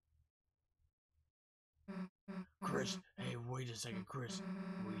 Chris, hey, wait a second, Chris.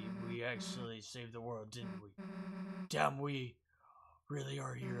 We actually saved the world, didn't we? Damn, we really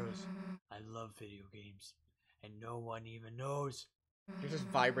are heroes. I love video games, and no one even knows. You're just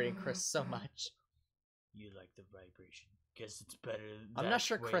vibrating Chris so much. You like the vibration. Guess it's better. I'm not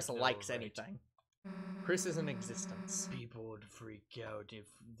sure Chris though, likes right? anything. Chris is in existence. People would freak out if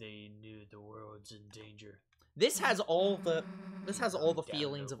they knew the world's in danger. This has all the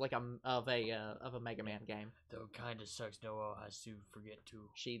feelings no. of like a Mega Man game. Though it kinda sucks Noelle has to forget too.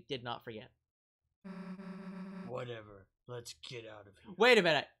 She did not forget. Whatever. Let's get out of here. Wait a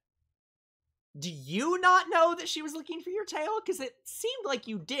minute. Do you not know that she was looking for your tail? Because it seemed like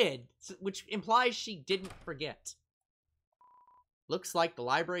you did, which implies she didn't forget. Looks like the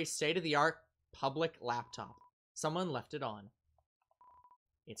library's state-of-the-art public laptop. Someone left it on.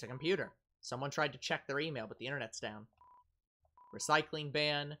 It's a computer. Someone tried to check their email, but the internet's down. Recycling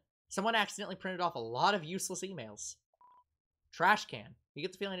bin. Someone accidentally printed off a lot of useless emails. Trash can. You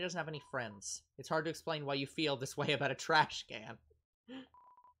get the feeling he doesn't have any friends. It's hard to explain why you feel this way about a trash can.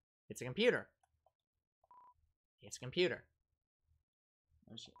 It's a computer. It's a computer.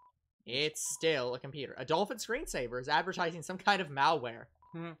 Oh, shit. It's still a computer. A Dolphin screensaver is advertising some kind of malware.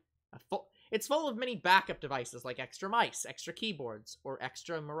 It's full of many backup devices like extra mice, extra keyboards, or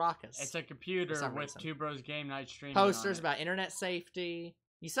extra maracas. It's a computer with reason. Two Bros Game Night streaming Posters on it. about internet safety.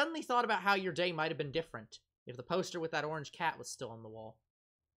 You suddenly thought about how your day might have been different if the poster with that orange cat was still on the wall.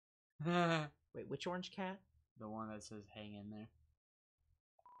 Wait, which orange cat? The one that says hang in there.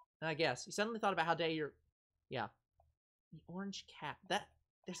 I guess. You suddenly thought about how day your... Yeah. The orange cat.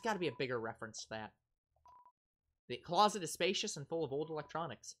 There's got to be a bigger reference to that. The closet is spacious and full of old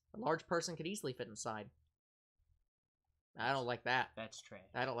electronics. A large person could easily fit inside. I don't like that. That's trash.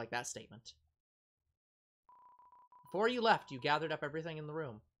 I don't like that statement. Before you left, you gathered up everything in the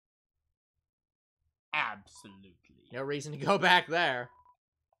room. Absolutely. No reason to go back there.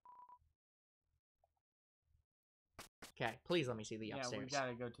 Okay, please let me see the upstairs. Yeah,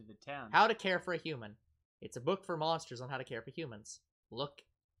 we gotta go to the town. How to Care for a Human. It's a book for monsters on how to care for humans. Look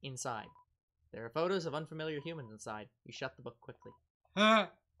inside. There are photos of unfamiliar humans inside. You shut the book quickly.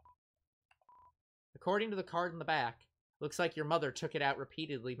 According to the card in the back, looks like your mother took it out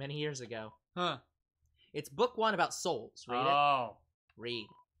repeatedly many years ago. Huh. It's book 1 about souls. Read it. Read.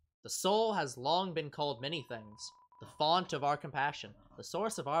 The soul has long been called many things. The font of our compassion, the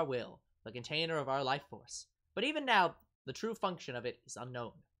source of our will, the container of our life force. But even now, the true function of it is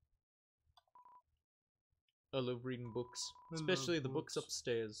unknown. I love reading books, especially the books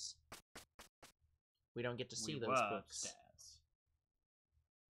upstairs. We don't get to see those books.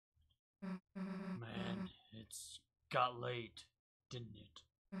 Man, it's got late, didn't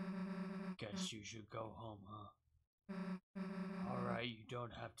it? Guess you should go home, huh? Alright, you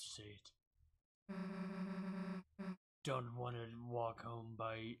don't have to say it. Don't want to walk home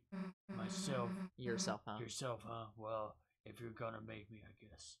by myself. Yourself, huh? Yourself, huh? Well, if you're gonna make me, I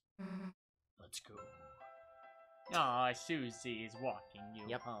guess. Let's go. Aw, Susie is walking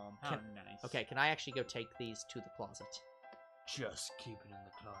you home. How nice. Okay, can I actually go take these to the closet? Just keep it in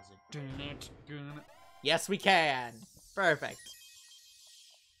the closet. Yes, we can! Perfect.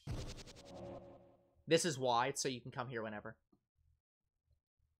 This is wide, so you can come here whenever.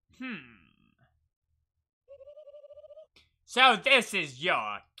 So this is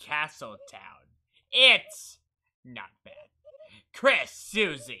your castle town. It's not bad. Chris,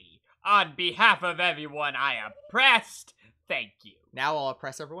 Susie, on behalf of everyone I oppressed, thank you. Now I'll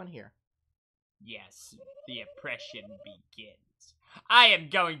oppress everyone here. Yes, the oppression begins. I am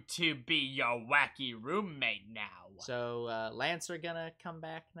going to be your wacky roommate now. So, Lancer gonna come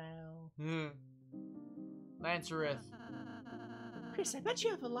back now? Lancereth. Chris, I bet you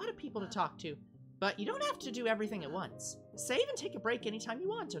have a lot of people to talk to, but you don't have to do everything at once. Save and take a break anytime you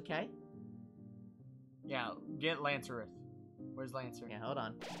want, okay? Yeah, get Lancereth. Where's Lancer? Yeah, hold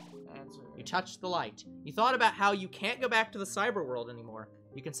on. Lancereth. You touched the light. You thought about how you can't go back to the cyber world anymore.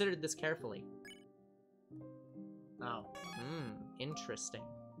 You considered this carefully. Oh. Interesting.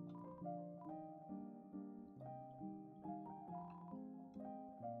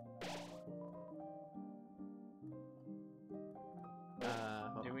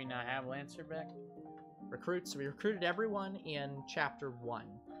 Do we not have Lancer back? Recruits. We recruited everyone in Chapter 1.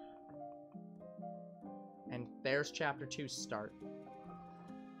 And there's Chapter 2's start.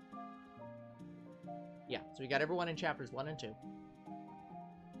 Yeah, so we got everyone in Chapters 1 and 2.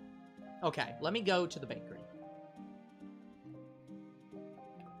 Okay, let me go to the bakery.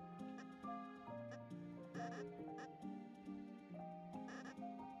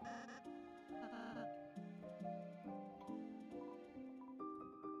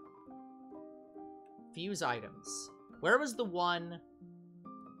 Fuse items. Where was the one?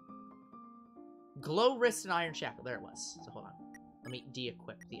 Glow wrist and iron shackle. There it was. So hold on. Let me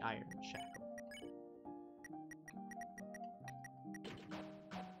de-equip the iron shackle.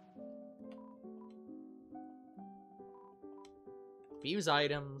 Fuse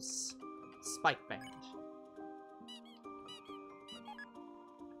items. Spike band.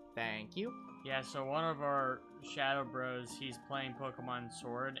 Thank you. Yeah, so one of our Shadow Bros, he's playing Pokemon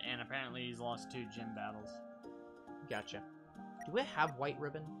Sword, and apparently he's lost 2 gym battles. Gotcha. Do I have white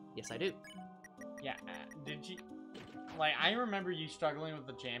ribbon? Yes, I do. Yeah, did you... Like, I remember you struggling with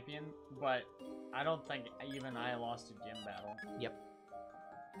the champion, but I don't think even I lost a gym battle. Yep.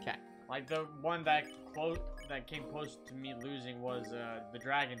 Okay. Like, the one that came close to me losing was the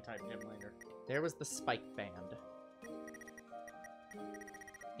Dragon-type gym leader. There was the spike band.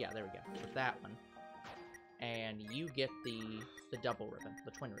 Yeah, there we go. With that one. And you get the double ribbon,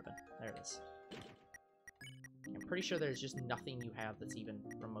 the twin ribbon. There it is. I'm pretty sure there's just nothing you have that's even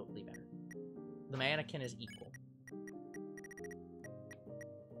remotely better. The mannequin is equal.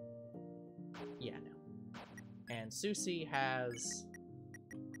 Yeah, no. And Susie has...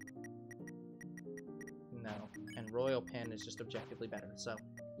 No. And Royal Pin is just objectively better. So,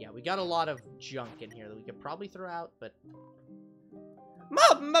 yeah, we got a lot of junk in here that we could probably throw out, but...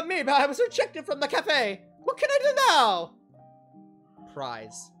 Mamma mia, I was rejected from the cafe! What can I do now?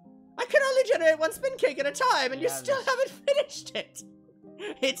 Prize. I can only generate 1 spin cake at a time, and you still haven't finished it!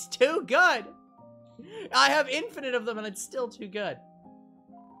 It's too good! I have infinite of them, and it's still too good.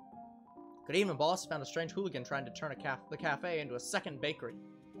 Good evening, boss. Found a strange hooligan trying to turn the cafe into a second bakery.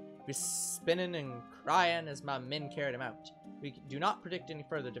 He was spinning and crying as my men carried him out. We do not predict any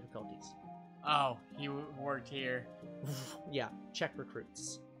further difficulties. Oh, he worked here. Yeah, check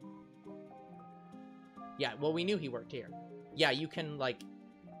recruits. Yeah, well, we knew he worked here. Yeah, you can, like,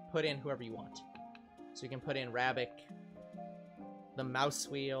 put in whoever you want. So you can put in Rabbik, the mouse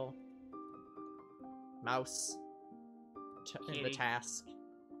wheel, mouse, the task,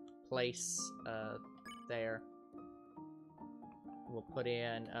 place, there. We'll put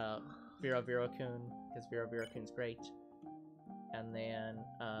in, Vero-Kun, because Vero-Kun's great. And then,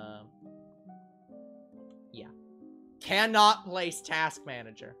 yeah. Cannot place task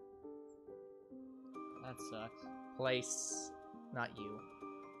manager. That sucks. Place, not you.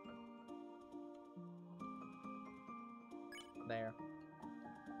 There.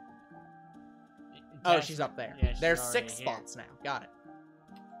 Oh, she's up there. Yeah, there's 6 here. spots now. Got it.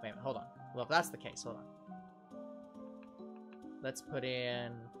 Wait a minute, hold on. Well, if that's the case, hold on. Let's put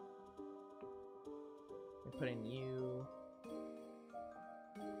in... We put in you.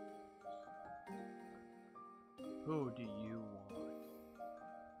 Who do you want?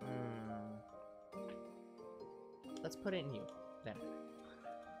 Let's put in you, then.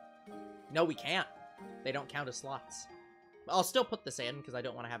 No, we can't. They don't count as slots. I'll still put this in, because I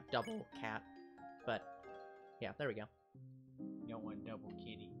don't want to have double cat. But, yeah, there we go. You don't want double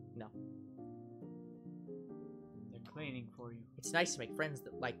kitty. No. They're cleaning for you. It's nice to make friends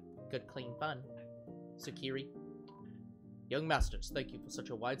that like good, clean fun. Sukiri. Young masters, thank you for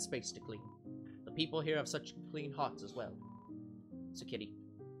such a wide space to clean. The people here have such clean hearts as well. Sukiri.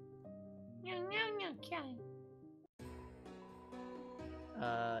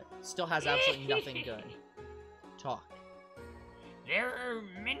 Still has absolutely nothing good. Talk. There are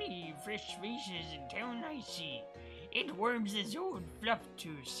many fresh faces in town, I see. It warms his old fluff to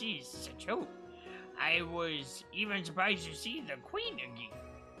see such hope. I was even surprised to see the queen again.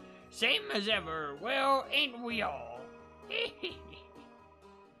 Same as ever, well, ain't we all?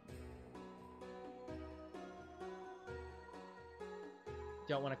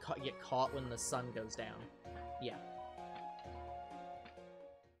 Don't want to get caught when the sun goes down. Yeah.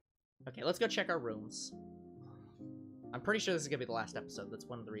 Okay, let's go check our rooms. I'm pretty sure this is going to be the last episode. That's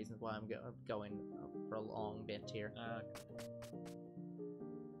one of the reasons why I'm going for a long bit here.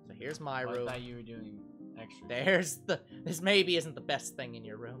 So here's my room. I thought you were doing extra. There's the... This maybe isn't the best thing in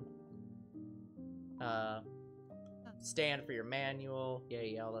your room. Stand for your manual.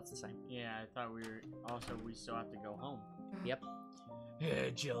 Yeah, all that's the same. Yeah, I thought we were... Also, we still have to go home. Yep.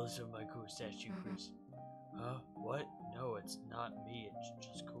 Jealous of my cool statue, Chris. Huh? What? No, it's not me. It's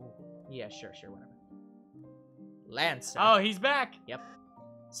just cool. Yeah, sure, whatever. Lancer. Oh, he's back! Yep.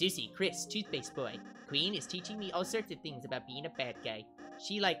 Susie, Chris, toothpaste boy. Queen is teaching me all sorts of things about being a bad guy.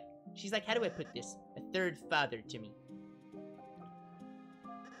 She's like, how do I put this? A third father to me.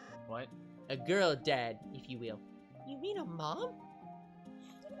 What? A girl dad, if you will. You mean a mom?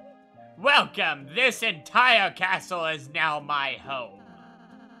 Welcome! This entire castle is now my home.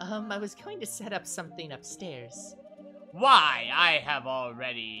 I was going to set up something upstairs. Why? I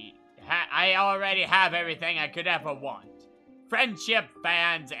already have everything I could ever want. Friendship,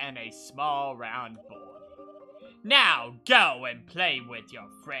 fans, and a small round boy. Now go and play with your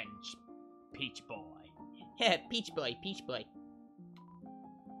friend, Peach Boy. Peach Boy.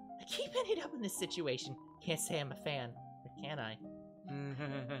 I keep ending up in this situation. Can't say I'm a fan, or can I?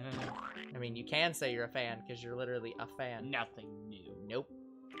 I mean, you can say you're a fan, because you're literally a fan. Nothing new. Nope.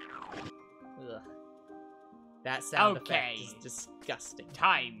 Ugh. That sound Okay. effect is disgusting.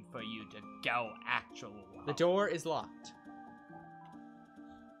 Time for you to go actual. The door is locked.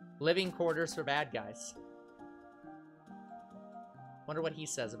 Living quarters for bad guys. Wonder what he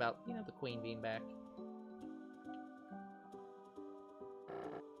says about, you know, the queen being back.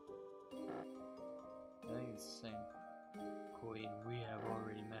 I think it's the same queen. We have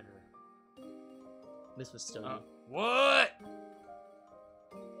already met her. This was still you. What?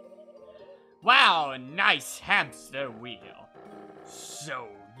 Wow, nice hamster wheel. So,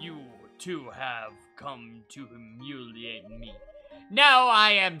 you two have come to humiliate me. No,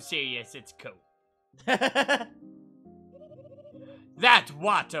 I am serious, it's cool. That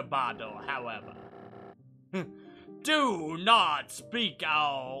water bottle, however. Do not speak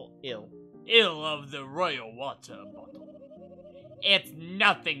all ill of the royal water bottle. It's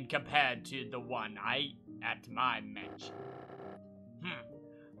nothing compared to the one I ate at my mansion.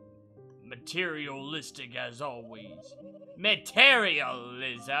 Materialistic as always.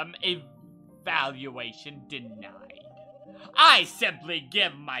 Materialism evaluation denied. I simply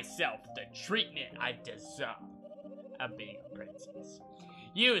give myself the treatment I deserve of being a princess.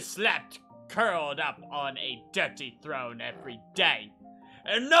 You slept curled up on a dirty throne every day.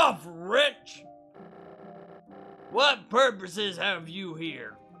 Enough, Rich! What purposes have you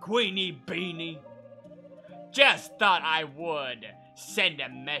here, Queenie Beanie? Just thought I would send a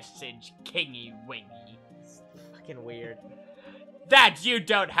message, Kingy Wingy. It's fucking weird. That you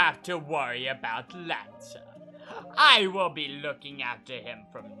don't have to worry about Lancer. I will be looking after him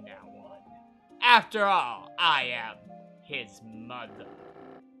from now on. After all, I am his mother.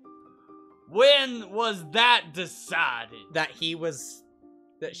 When was that decided? That she was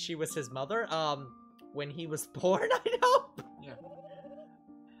his mother? When he was born, I hope? Yeah.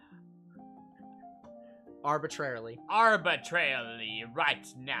 Arbitrarily. Arbitrarily, right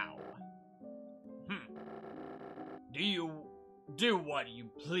now. Do you do what you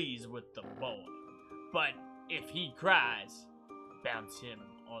please with the boy, but if he cries, bounce him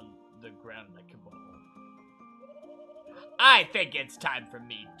on the ground like a ball. I think it's time for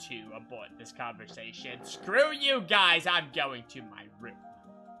me to abort this conversation. Screw you guys, I'm going to my room.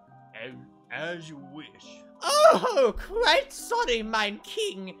 As you wish. Oh, quite sorry, mine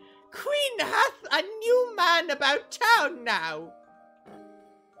king. Queen hath a new man about town now.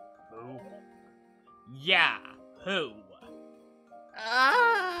 Who? Yeah, who?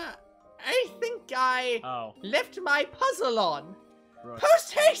 I think I left my puzzle on. Right.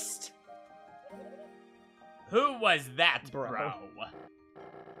 Post haste! Who was that, Bro?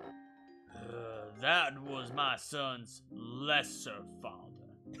 That was my son's lesser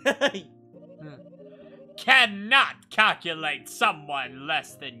father. Cannot calculate someone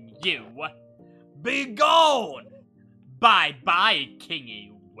less than you. Be gone! Bye-bye,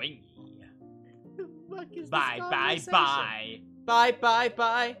 Kingy Wingy. What is this Bye-bye-bye.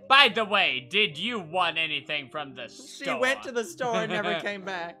 Bye-bye-bye. By the way, did you want anything from the store? She went to the store and never came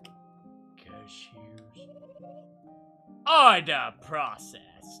back. Cashews. Order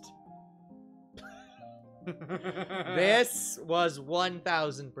processed. This was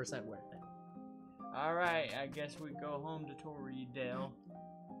 1,000% worth it. Alright, I guess we go home to Torrydale.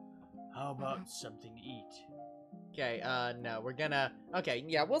 How about something to eat? Okay, no, we're gonna... Okay,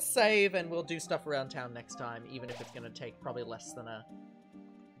 yeah, we'll save and we'll do stuff around town next time, even if it's gonna take probably less than a...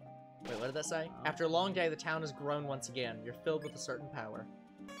 Wait, what did that say? After a long day, the town has grown once again. You're filled with a certain power.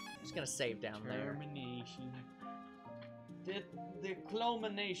 I'm just gonna save down there. Termination. The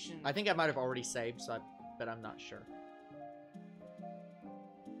culmination. I think I might have already saved, but I'm not sure.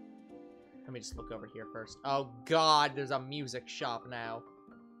 Let me just look over here first. Oh god, there's a music shop now.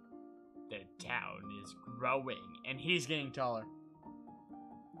 The town is growing, and he's getting taller.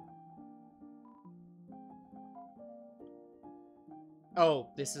 Oh,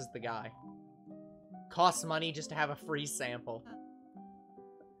 this is the guy. Costs money just to have a free sample.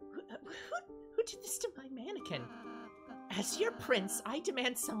 Who did this to my mannequin? As your prince, I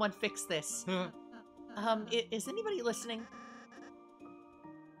demand someone fix this. Is anybody listening?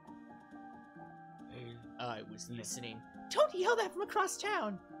 I was listening. Don't yell that from across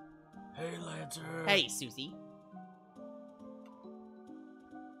town. Hey, Lancer. Hey, Susie.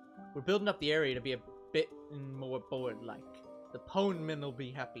 We're building up the area to be a bit more board-like. The Ponemen will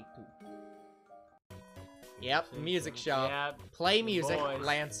be happy too. Yep, music shop. Yep. Play music, Boys.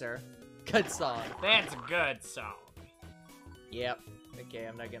 Lancer. Good song. That's a good song. Yep. Okay,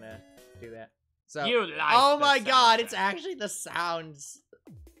 I'm not gonna do that. So, You like oh the my god, soundtrack. it's actually the sounds.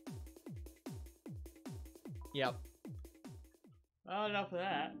 Yep. Well, enough of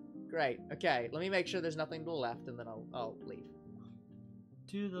that. Great. Okay, let me make sure there's nothing to the left, and then I'll leave.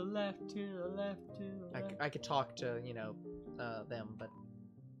 To the left, to the left, to the left. I could talk to, you know, them, but...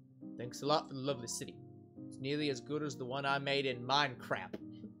 Thanks a lot for the lovely city. It's nearly as good as the one I made in Minecraft.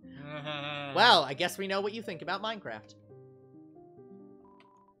 Well, I guess we know what you think about Minecraft.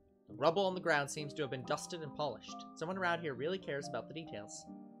 The rubble on the ground seems to have been dusted and polished. Someone around here really cares about the details.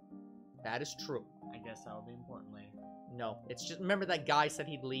 That is true. I guess that'll be important later. No, it's just... Remember that guy said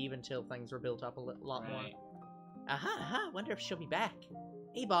he'd leave until things were built up a lot more? Right. Aha, wonder if she'll be back.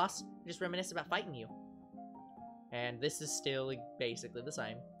 Hey, boss. I just reminisced about fighting you. And this is still basically the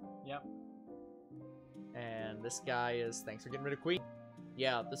same. Yep. And this guy is... Thanks for getting rid of Queen.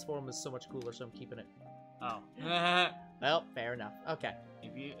 Yeah, this form is so much cooler, so I'm keeping it. Oh. Well, fair enough. Okay.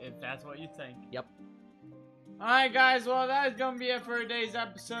 If that's what you think. Yep. Alright guys, well that is going to be it for today's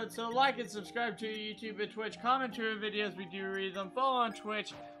episode. So like and subscribe to YouTube and Twitch. Comment to our videos, we do read them. Follow on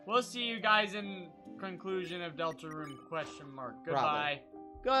Twitch. We'll see you guys in conclusion of Deltarune ? Goodbye.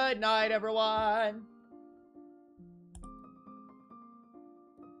 Good night, everyone.